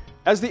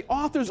 As the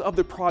authors of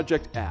the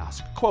project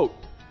ask, quote,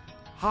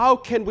 how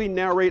can we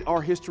narrate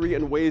our history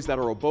in ways that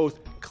are both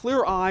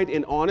clear-eyed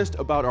and honest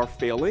about our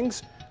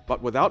failings,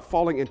 but without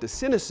falling into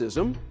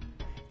cynicism,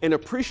 and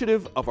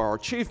appreciative of our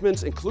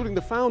achievements, including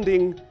the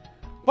founding,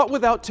 but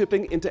without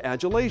tipping into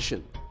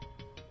adulation.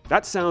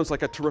 That sounds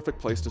like a terrific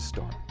place to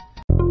start.